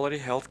affordable quality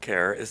health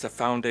care is the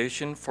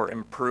foundation for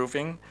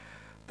improving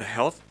the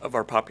health of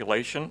our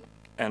population,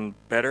 and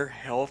better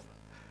health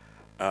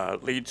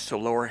leads to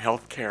lower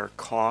health care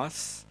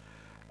costs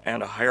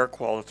and a higher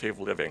quality of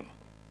living.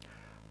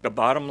 The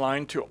bottom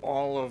line to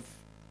all of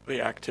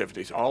the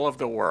activities, all of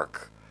the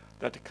work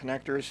that the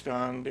Connector has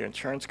done, the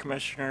Insurance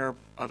Commissioner,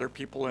 other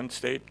people in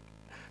state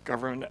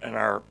government, and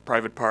our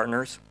private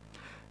partners,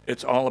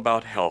 it's all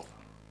about health.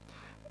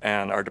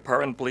 And our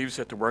department believes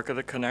that the work of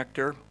the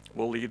Connector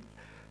will lead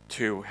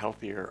to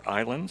healthier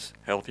islands,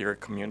 healthier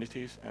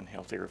communities, and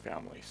healthier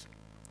families.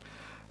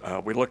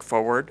 We look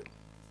forward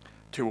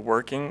to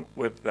working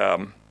with, we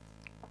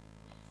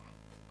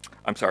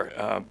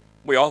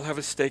all have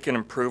a stake in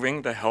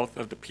improving the health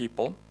of the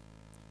people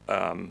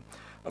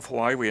of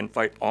Hawaii. We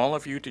invite all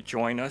of you to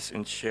join us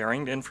in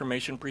sharing the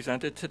information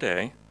presented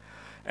today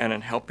and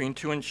in helping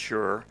to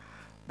ensure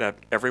that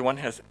everyone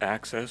has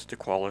access to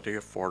quality,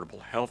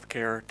 affordable health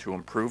care to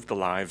improve the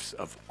lives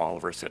of all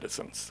of our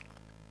citizens.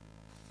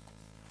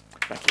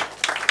 Thank you.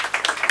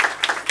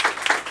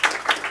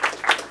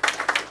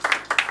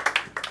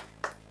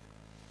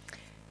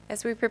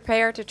 As we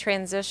prepare to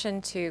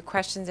transition to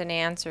questions and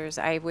answers,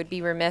 I would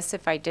be remiss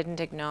if I didn't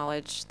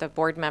acknowledge the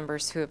board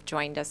members who have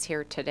joined us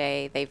here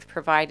today. They've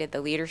provided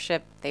the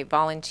leadership, they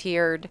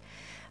volunteered,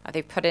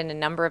 they've put in a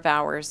number of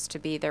hours to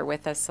be there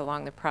with us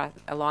along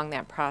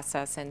that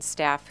process, and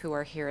staff who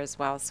are here as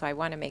well. So I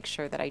want to make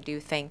sure that I do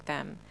thank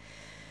them.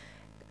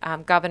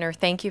 Governor,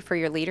 thank you for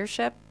your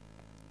leadership.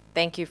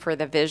 Thank you for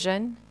the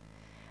vision.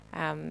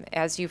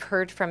 As you've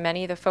heard from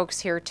many of the folks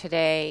here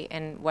today,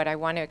 and what I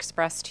want to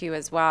express to you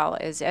as well,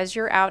 is as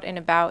you're out and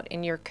about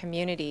in your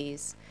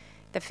communities,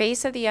 the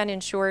face of the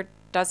uninsured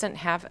doesn't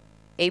have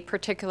a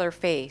particular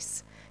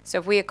face. So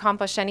if we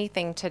accomplish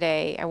anything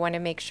today, I want to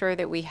make sure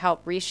that we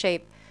help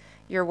reshape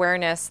your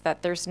awareness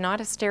that there's not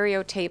a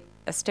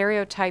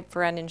stereotype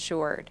for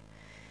uninsured.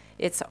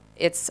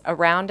 It's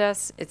around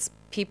us, it's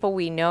people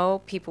we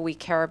know, people we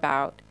care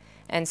about.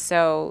 And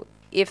so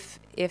if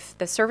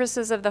the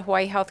services of the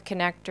Hawaii Health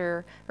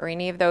Connector or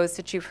any of those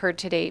that you've heard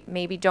today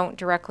maybe don't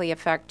directly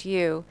affect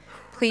you,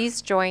 please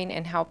join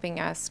in helping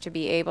us to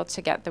be able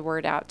to get the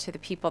word out to the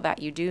people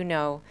that you do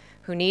know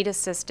who need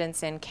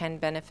assistance and can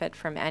benefit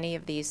from any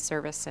of these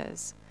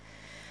services.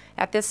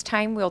 At this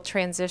time, we'll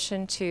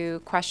transition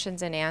to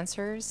questions and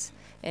answers,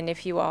 and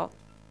if you all...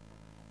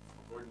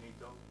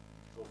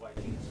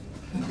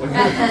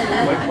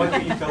 What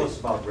can you tell us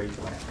about rate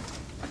plan?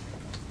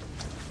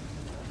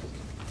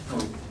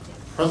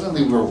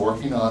 Presently, we're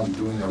working on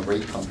doing a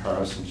rate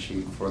comparison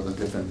sheet for the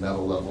different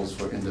metal levels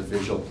for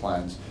individual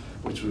plans,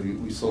 which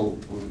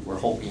we're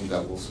hoping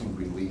that will soon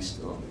release.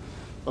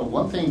 But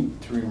one thing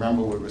to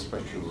remember with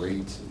respect to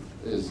rates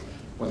is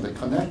when the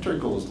Connector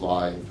goes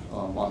live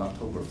on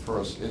October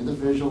 1st,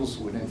 individuals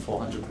within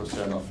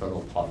 400% of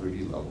federal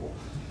poverty level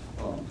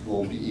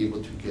will be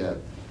able to get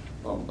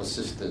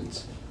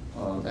assistance.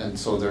 And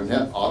so their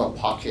net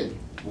out-of-pocket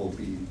will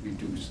be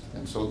reduced.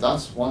 And so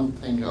that's one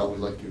thing I would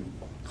like to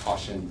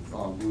caution.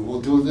 We will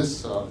do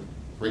this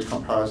rate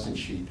comparison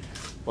sheet,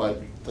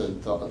 but the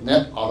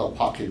net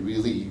out-of-pocket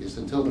really is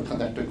until the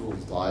Connector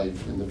goes live,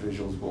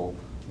 individuals will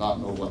not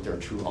know what their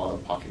true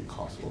out-of-pocket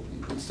costs will be.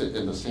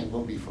 And the same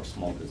will be for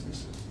small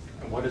businesses.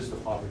 And what is the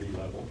poverty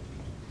level?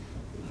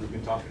 We've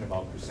been talking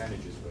about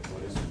percentages, but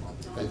what is the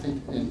poverty level? I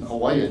think in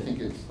Hawaii, I think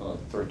it's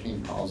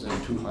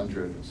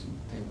 13,200 or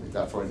something like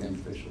that for an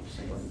individual,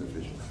 single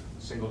individual.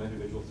 Single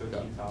individual,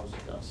 13,000?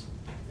 Yes.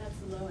 That's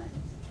the low end.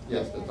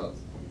 Yes, that does.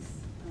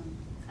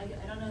 I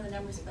don't know the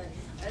numbers, but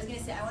I was going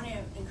to say, I want to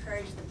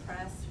encourage the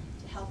press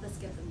to help us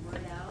get the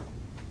word out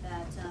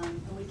that, and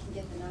we can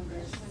get the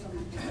numbers.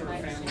 For a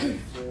family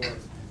for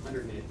 $108,000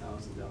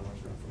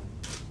 roughly.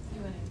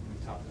 You want to,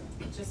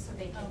 just so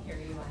they can hear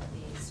you on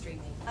the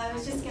streaming. I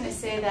was just going to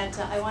say that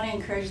I want to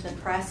encourage the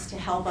press to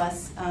help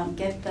us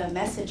get the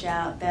message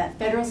out that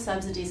federal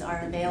subsidies are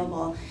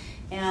available,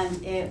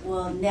 and it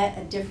will net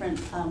a different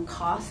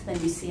cost than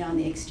you see on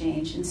the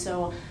exchange. And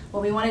so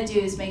what we want to do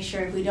is make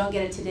sure if we don't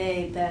get it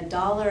today, the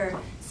dollar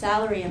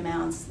salary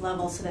amounts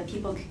level so that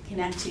people can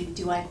connect to,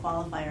 do I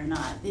qualify or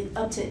not?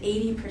 Up to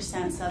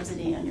 80%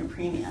 subsidy on your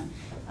premium.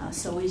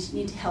 So we just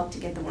need to help to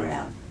get the word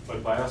out.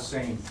 But by us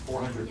saying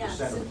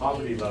 400% of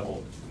poverty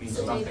level means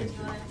nothing. David, do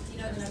you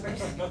know the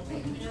numbers? What's the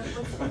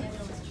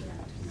ambulance you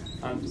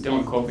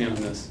Don't quote me on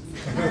this.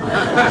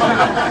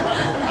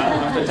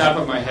 Off the top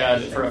of my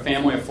head, for a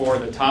family of four,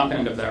 the top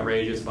end of that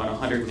range is about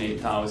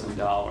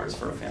 $108,000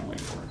 for a family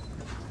of four.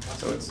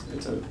 So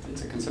it's a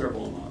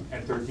considerable amount.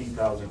 And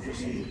 13,000 for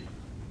single.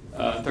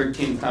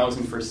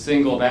 13,000 for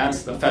single,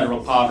 that's the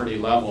federal poverty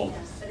level.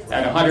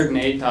 At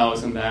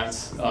 108,000,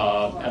 that's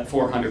at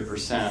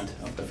 400%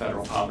 of the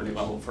federal poverty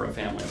level for a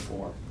family of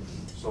 4.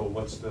 So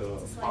what's the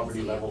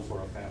poverty level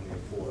for a family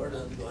of 4?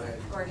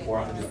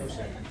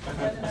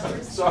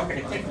 400%.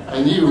 Sorry.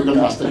 I knew you were going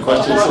to ask the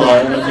question, so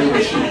I'm going to do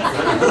it.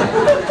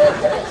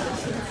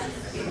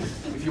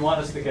 If you want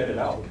us to get it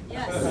out.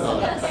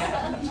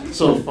 Yes.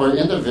 So for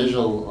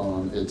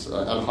individual, it's at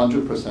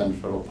 100%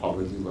 federal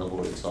poverty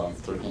level, it's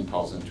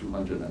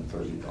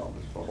 $13,230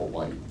 for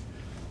Hawaii.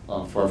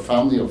 For a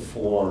family of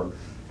 4,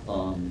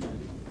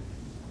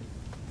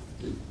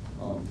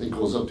 it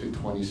goes up to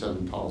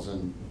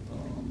 $27,090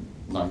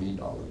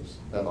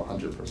 at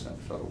 100%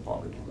 federal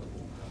poverty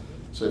level.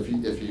 So if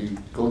you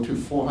go to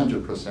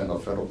 400%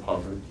 of federal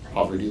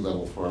poverty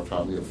level for a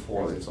family of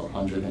 4, it's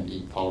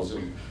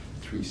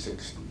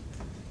 $108,360.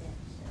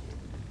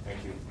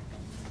 Thank you.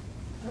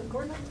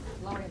 Gordon,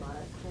 Laurie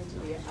Mata,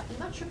 I'm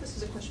not sure if this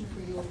is a question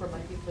for you or if it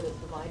might be for the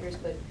providers,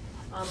 but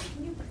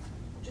can you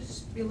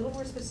just be a little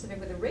more specific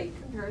with the rate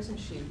comparison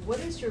sheet? What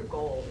is your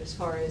goal as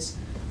far as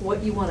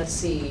what you want to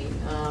see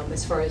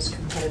as far as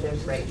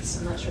competitive rates?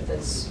 I'm not sure if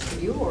that's for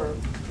you or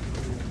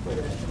for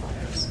the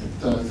providers.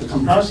 The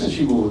comparison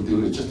sheet we will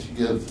do is just to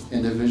give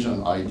individual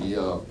an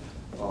idea of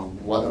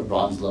what a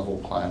bronze level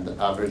plan, the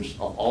average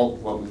of all.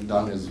 What we've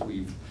done is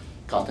we've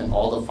gotten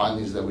all the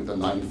filings that the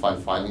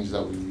 95 filings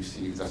that we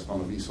received that's going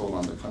to be sold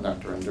on the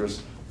connector, and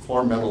there's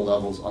 4 metal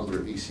levels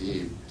under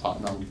ACA: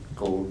 platinum,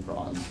 gold,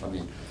 bronze.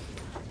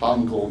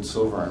 Platinum, gold,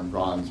 silver, and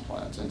bronze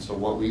plans. And so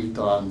what we've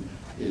done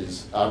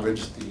is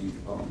average the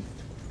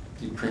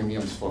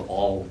premiums for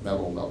all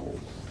metal levels,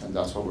 and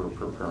that's what we're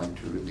preparing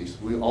to release.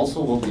 We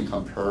also will be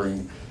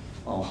comparing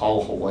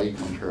how Hawaii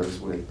compares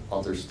with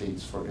other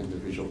states for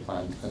individual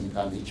plans and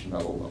each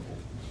metal level.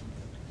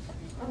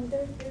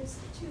 There's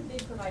 2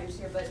 big providers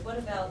here, but what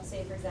about,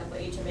 say, for example,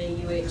 HMA,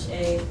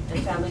 UHA,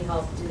 and Family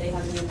Health? Do they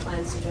have any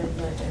plans to join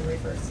January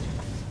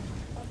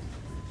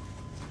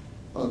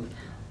 1st?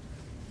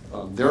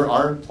 There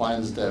are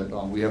plans that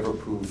we have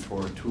approved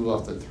for 2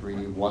 of the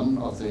 3. 1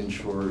 of the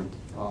insured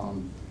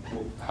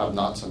have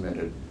not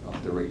submitted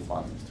the rate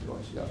filings to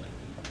us yet.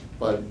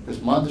 But it's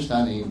my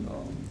understanding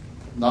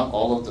not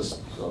all of the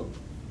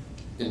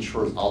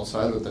insured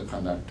outside of the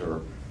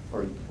connector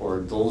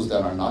or those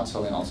that are not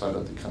selling outside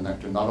of the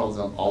connector, not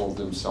all of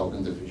them sell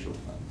individual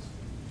plans.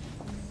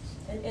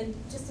 And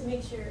just to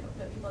make sure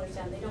that people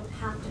understand, they don't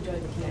have to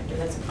join the connector.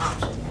 That's an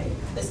option, right?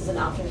 This is an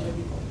option for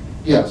people.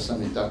 Yes, I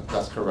mean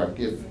that's correct.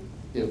 If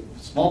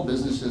small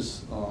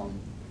businesses,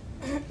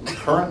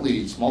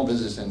 currently small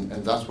business, and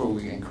that's where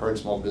we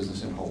encourage small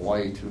business in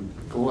Hawaii to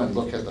go and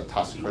look at the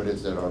tax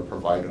credits that are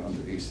provided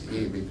under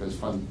ACA, because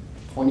from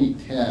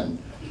 2010,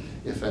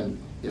 if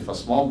a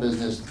small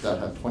business that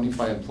had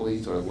 25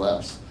 employees or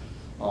less,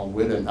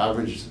 with an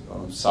average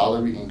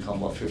salary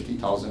income of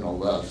 $50,000 or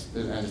less,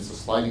 and it's a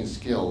sliding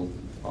scale,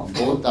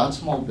 that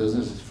small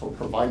business for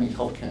providing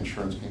healthcare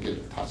insurance can get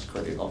a tax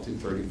credit up to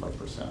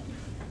 35%.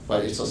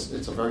 But it's a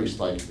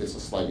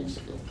sliding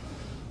scale.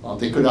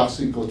 They could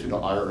actually go to the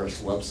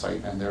IRS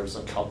website, and there's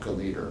a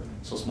calculator.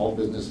 So small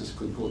businesses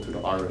could go to the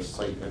IRS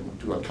site and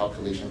do a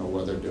calculation of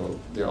whether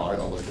they are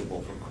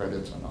eligible for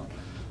credits or not.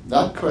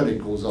 That credit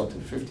goes up to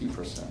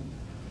 50%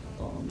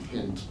 on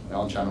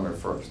January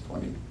 1st,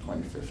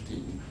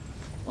 2015.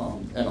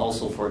 And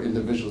also for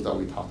individuals that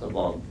we talked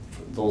about,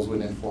 those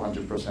within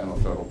 400% of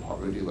federal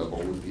poverty level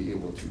would be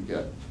able to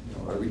get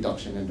a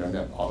reduction in their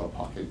net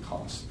out-of-pocket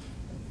costs.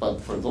 But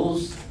for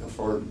those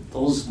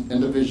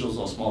individuals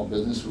or small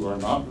business who are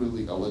not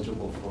really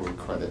eligible for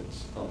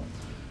credits,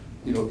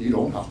 you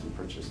don't have to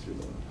purchase through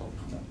the Health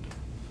Connector.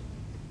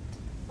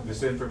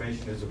 This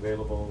information is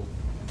available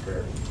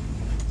where?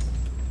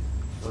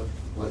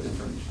 What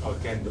information?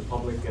 Can the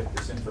public get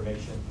this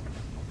information?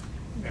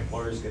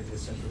 Employers get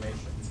this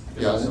information?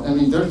 Yeah, I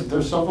mean,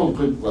 there's several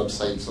good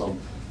websites.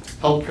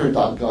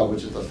 Healthcare.gov,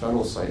 which is the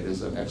federal site,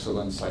 is an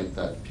excellent site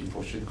that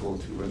people should go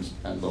to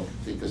and look,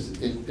 because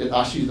it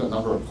asks you a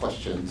number of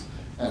questions,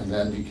 and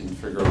then you can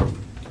figure out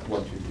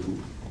what to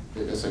do.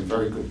 It's a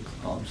very good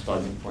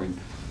starting point.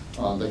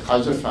 The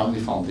Kaiser Family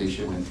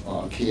Foundation and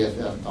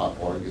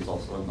KFF.org is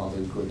also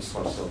another good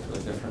source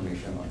of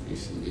information on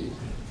ACA.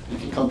 You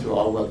can come to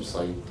our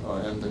website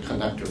and the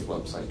Connector's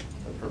website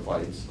that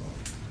provides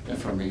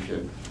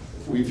information.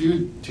 We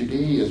view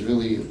today as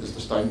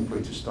the starting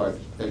point to start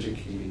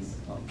educating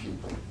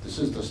people. This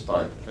is the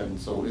start, and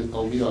so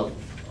it'll be a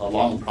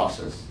long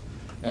process.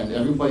 And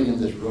everybody in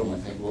this room, I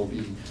think, will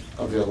be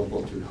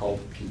available to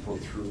help people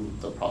through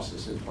the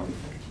process in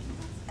 2014.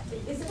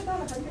 Is it about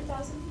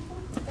 100,000 people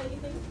that you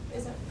think?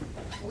 Is it?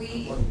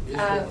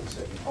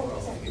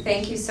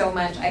 Thank you so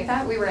much. I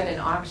thought we were at an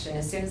auction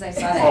as soon as I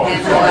saw that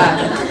envelope.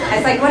 I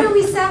was like, what are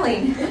we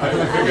selling? I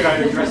figured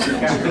I'd address the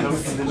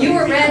captain. You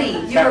were ready.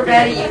 You were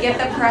ready. You get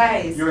the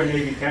prize. You're a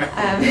Navy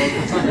captain.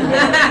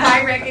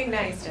 I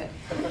recognized it.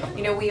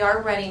 We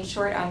are running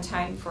short on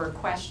time for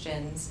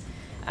questions.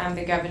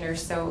 the governor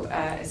so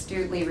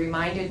astutely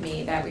reminded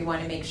me that we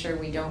want to make sure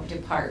we don't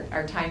depart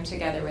our time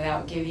together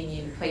without giving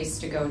you a place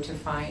to go to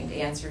find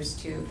answers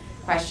to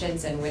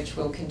questions, and which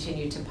will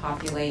continue to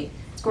populate.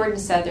 As Gordon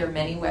said, there are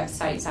many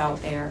websites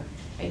out there.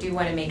 I do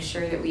want to make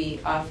sure that we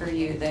offer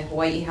you the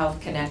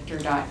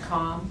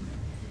HawaiiHealthConnector.com.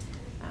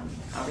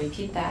 I'll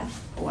repeat that,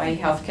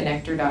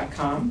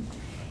 HawaiiHealthConnector.com.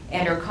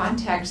 And our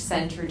contact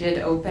center did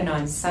open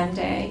on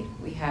Sunday.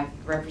 We have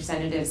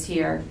representatives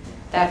here.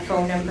 That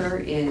phone number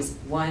is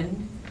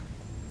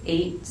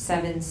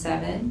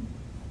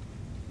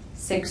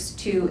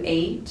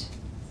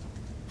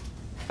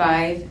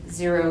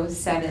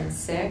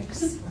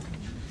 1-877-628-5076.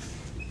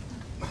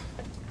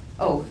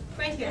 Oh,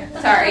 Right here.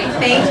 sorry,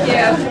 thank you.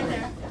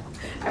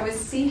 I was,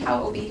 see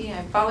how obedient,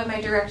 I follow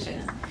my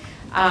directions.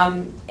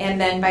 And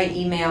then by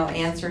email,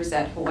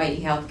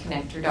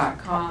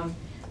 answers@hawaiihealthconnector.com.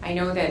 I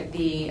know that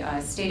the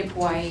state of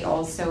Hawaii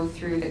also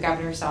through the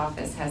governor's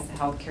office has the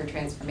healthcare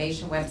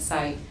transformation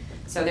website.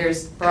 So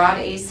there's broad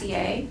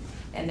ACA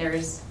and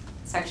there's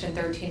section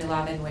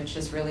 1311, which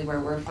is really where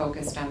we're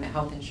focused on the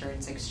health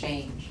insurance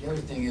exchange. The other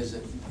thing is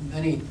that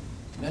many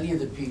of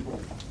the people,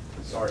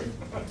 Sorry.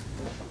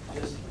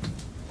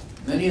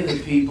 many of the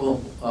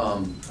people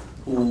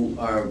who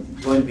are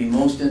going to be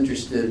most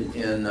interested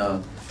in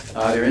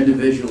either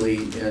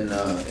individually in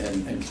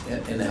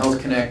the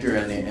Health Connector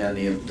and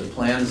the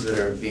plans that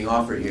are being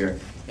offered here,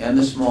 and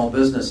the small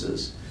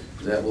businesses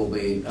that will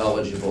be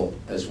eligible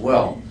as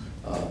well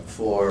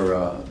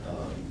for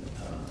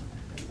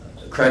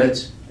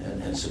credits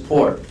and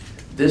support.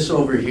 This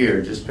over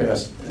here, just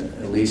past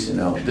Elisa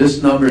now,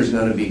 this number is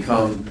going to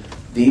become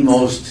the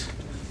most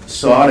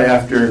sought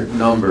after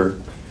number.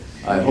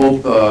 I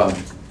hope the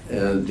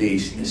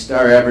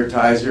Star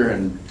Advertiser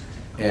and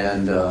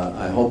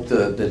I hope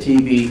the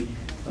TV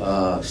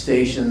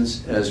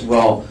stations as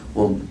well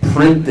will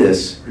print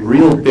this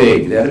real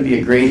big. That'd be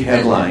a great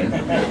headline.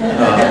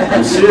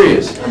 I'm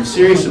serious. I'm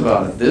serious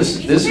about it.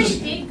 This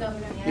is,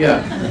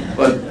 yeah.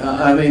 But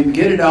I mean,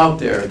 get it out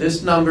there.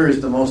 This number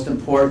is the most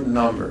important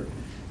number,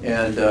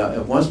 and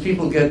once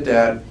people get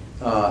that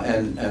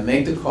and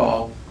make the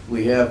call,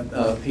 we have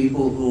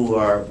people who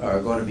are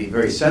going to be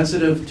very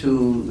sensitive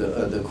to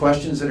the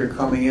questions that are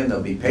coming in.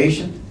 They'll be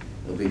patient.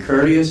 They'll be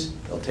courteous.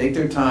 They'll take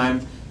their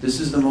time. This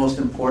is the most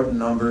important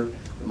number.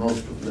 The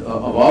most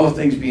of all the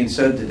things being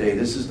said today,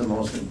 this is the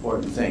most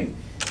important thing.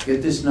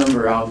 Get this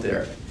number out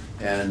there,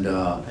 and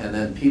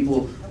then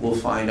people will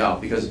find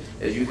out. Because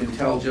as you can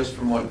tell just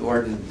from what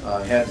Gordon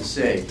had to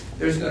say,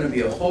 there's going to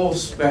be a whole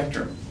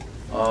spectrum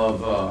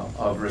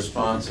of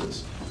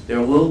responses.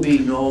 There will be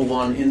no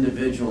one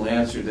individual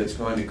answer that's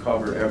going to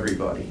cover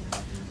everybody.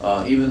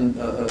 Even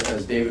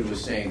as David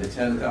was saying, the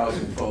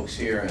 10,000 folks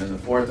here and the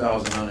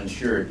 4,000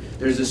 uninsured,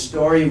 there's a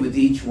story with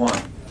each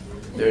one.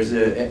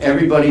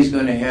 Everybody's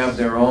going to have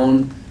their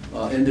own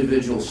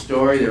individual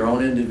story, their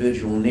own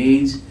individual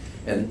needs,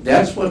 and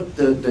that's what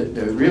the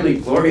really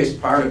glorious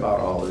part about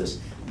all of this.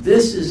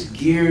 This is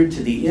geared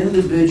to the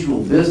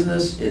individual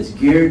business, it's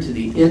geared to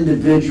the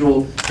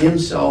individual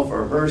himself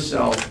or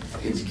herself,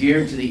 it's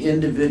geared to the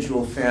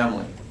individual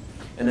family.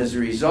 And as a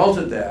result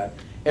of that,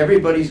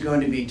 everybody's going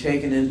to be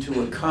taken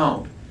into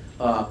account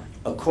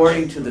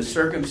according to the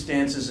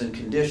circumstances and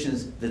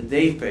conditions that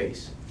they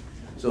face.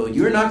 So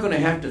you're not going to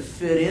have to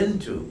fit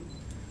into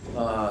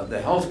the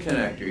Health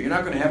Connector. You're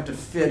not going to have to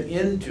fit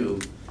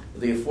into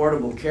the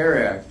Affordable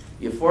Care Act.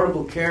 The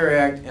Affordable Care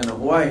Act and the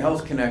Hawaii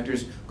Health Connector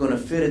is going to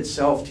fit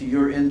itself to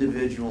your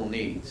individual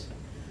needs.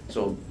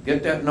 So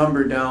get that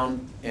number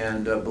down,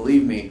 and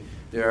believe me,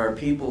 there are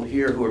people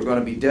here who are going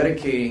to be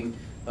dedicating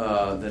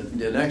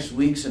the next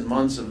weeks and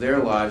months of their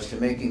lives to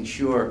making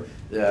sure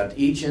that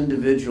each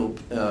individual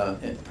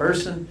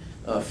person,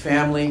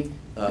 family,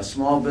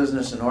 small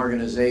business, and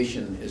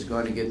organization is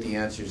going to get the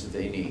answers that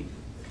they need.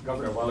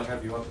 Governor, while I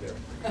have you up there.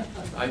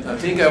 I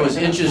think I was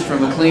inches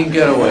from a clean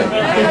getaway.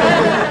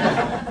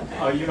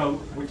 You know,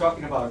 we're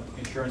talking about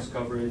insurance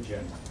coverage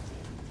and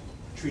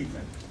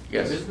treatment.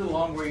 Yes. Isn't the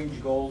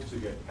long-range goal to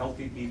get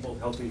healthy people,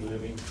 healthy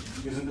living?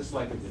 Isn't this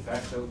like a de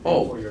facto thing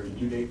for your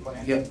New Day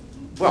plan? Yeah.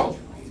 Well,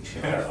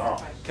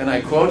 can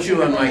I quote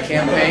you on my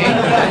campaign?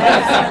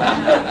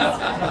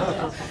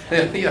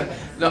 Yeah.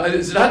 No,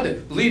 it's not.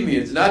 Believe me,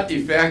 it's not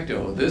de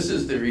facto. This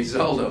is the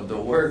result of the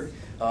work.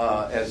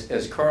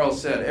 As Carl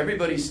said,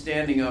 everybody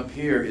standing up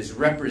here is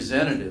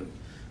representative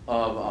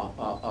of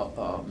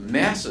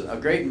a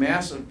great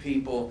mass of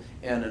people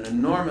and an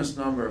enormous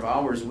number of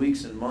hours,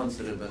 weeks, and months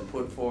that have been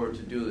put forward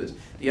to do this.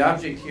 The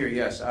object here,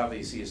 yes,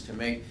 obviously, is to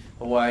make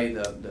Hawaii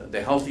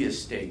the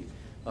healthiest state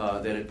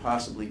that it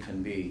possibly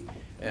can be.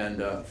 And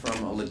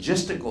from a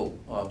logistical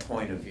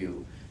point of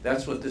view,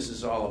 that's what this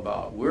is all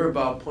about. We're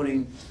about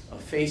putting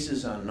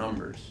faces on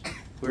numbers.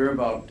 We're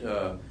about,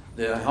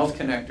 the Health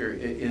Connector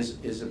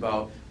is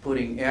about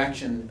putting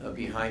action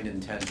behind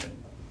intention.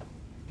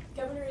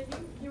 Governor,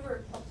 you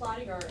were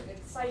applauding or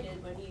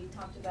excited when he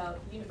talked about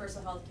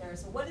universal health care.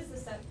 So what is the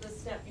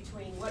step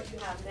between what you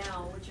have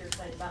now, what you're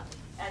excited about,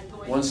 and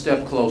going one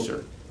step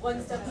closer.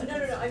 One step,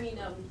 no, I mean,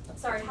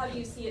 sorry, how do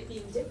you see it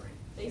being different?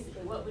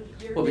 basically? What would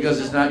your... Well, because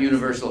it's not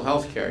universal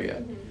health care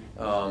yet.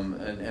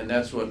 And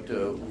that's what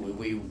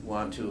we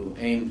want to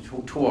aim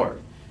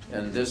toward.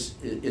 And this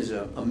is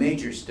a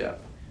major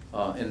step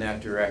in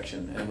that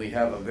direction. And we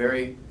have a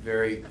very,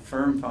 very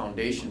firm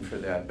foundation for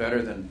that,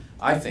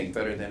 I think,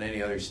 better than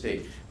any other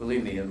state.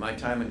 Believe me, in my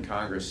time in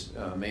Congress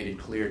made it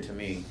clear to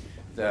me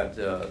that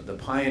the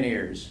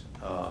pioneers,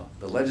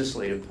 the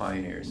legislative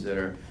pioneers that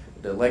are,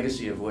 the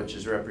legacy of which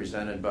is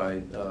represented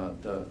by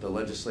the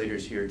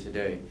legislators here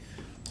today,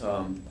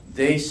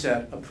 they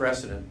set a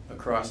precedent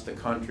across the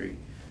country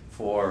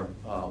for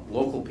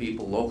local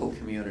people, local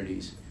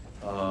communities,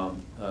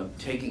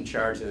 taking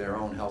charge of their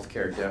own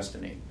healthcare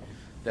destiny.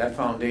 That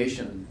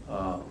foundation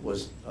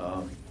was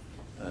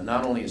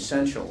not only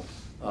essential,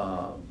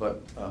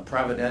 but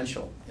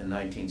providential in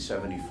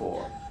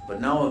 1974.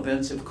 But now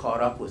events have caught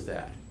up with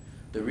that.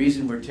 The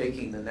reason we're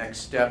taking the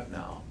next step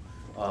now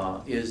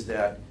is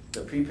that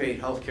the Prepaid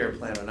Health Care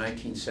Plan of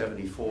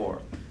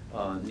 1974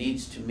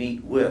 needs to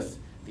meet with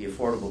the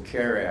Affordable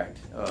Care Act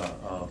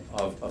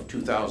of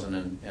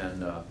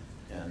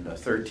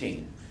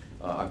 2013,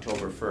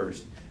 October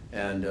 1st,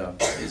 and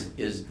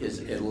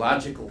is a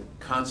logical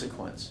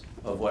consequence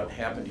of what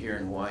happened here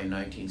in Hawaii in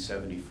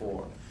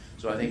 1974.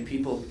 So I think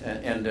people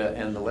and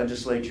the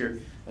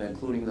legislature,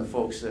 including the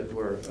folks that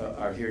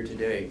are here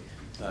today,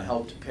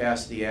 helped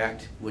pass the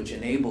act which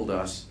enabled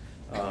us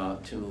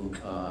to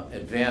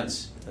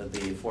advance the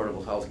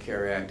Affordable Health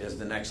Care Act as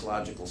the next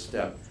logical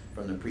step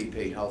from the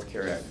Prepaid Health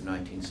Care Act of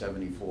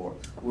 1974.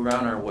 We're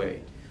on our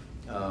way.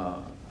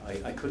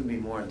 I couldn't be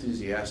more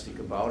enthusiastic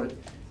about it.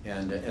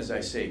 And as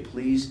I say,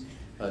 please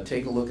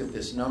take a look at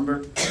this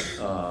number.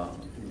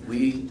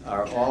 We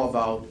are all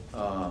about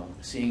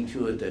seeing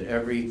to it that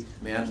every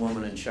man,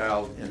 woman, and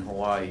child in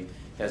Hawaii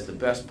has the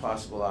best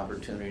possible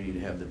opportunity to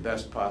have the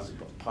best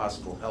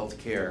possible health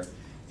care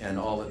and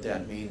all that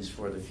that means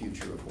for the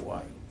future of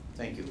Hawaii.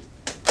 Thank you.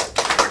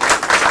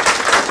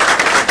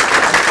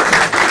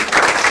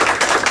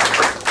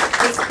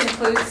 This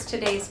concludes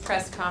today's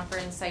press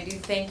conference. I do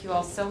thank you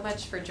all so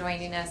much for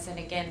joining us, and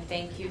again,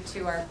 thank you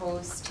to our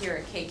host here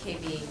at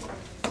KKB.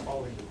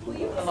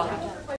 Aloha.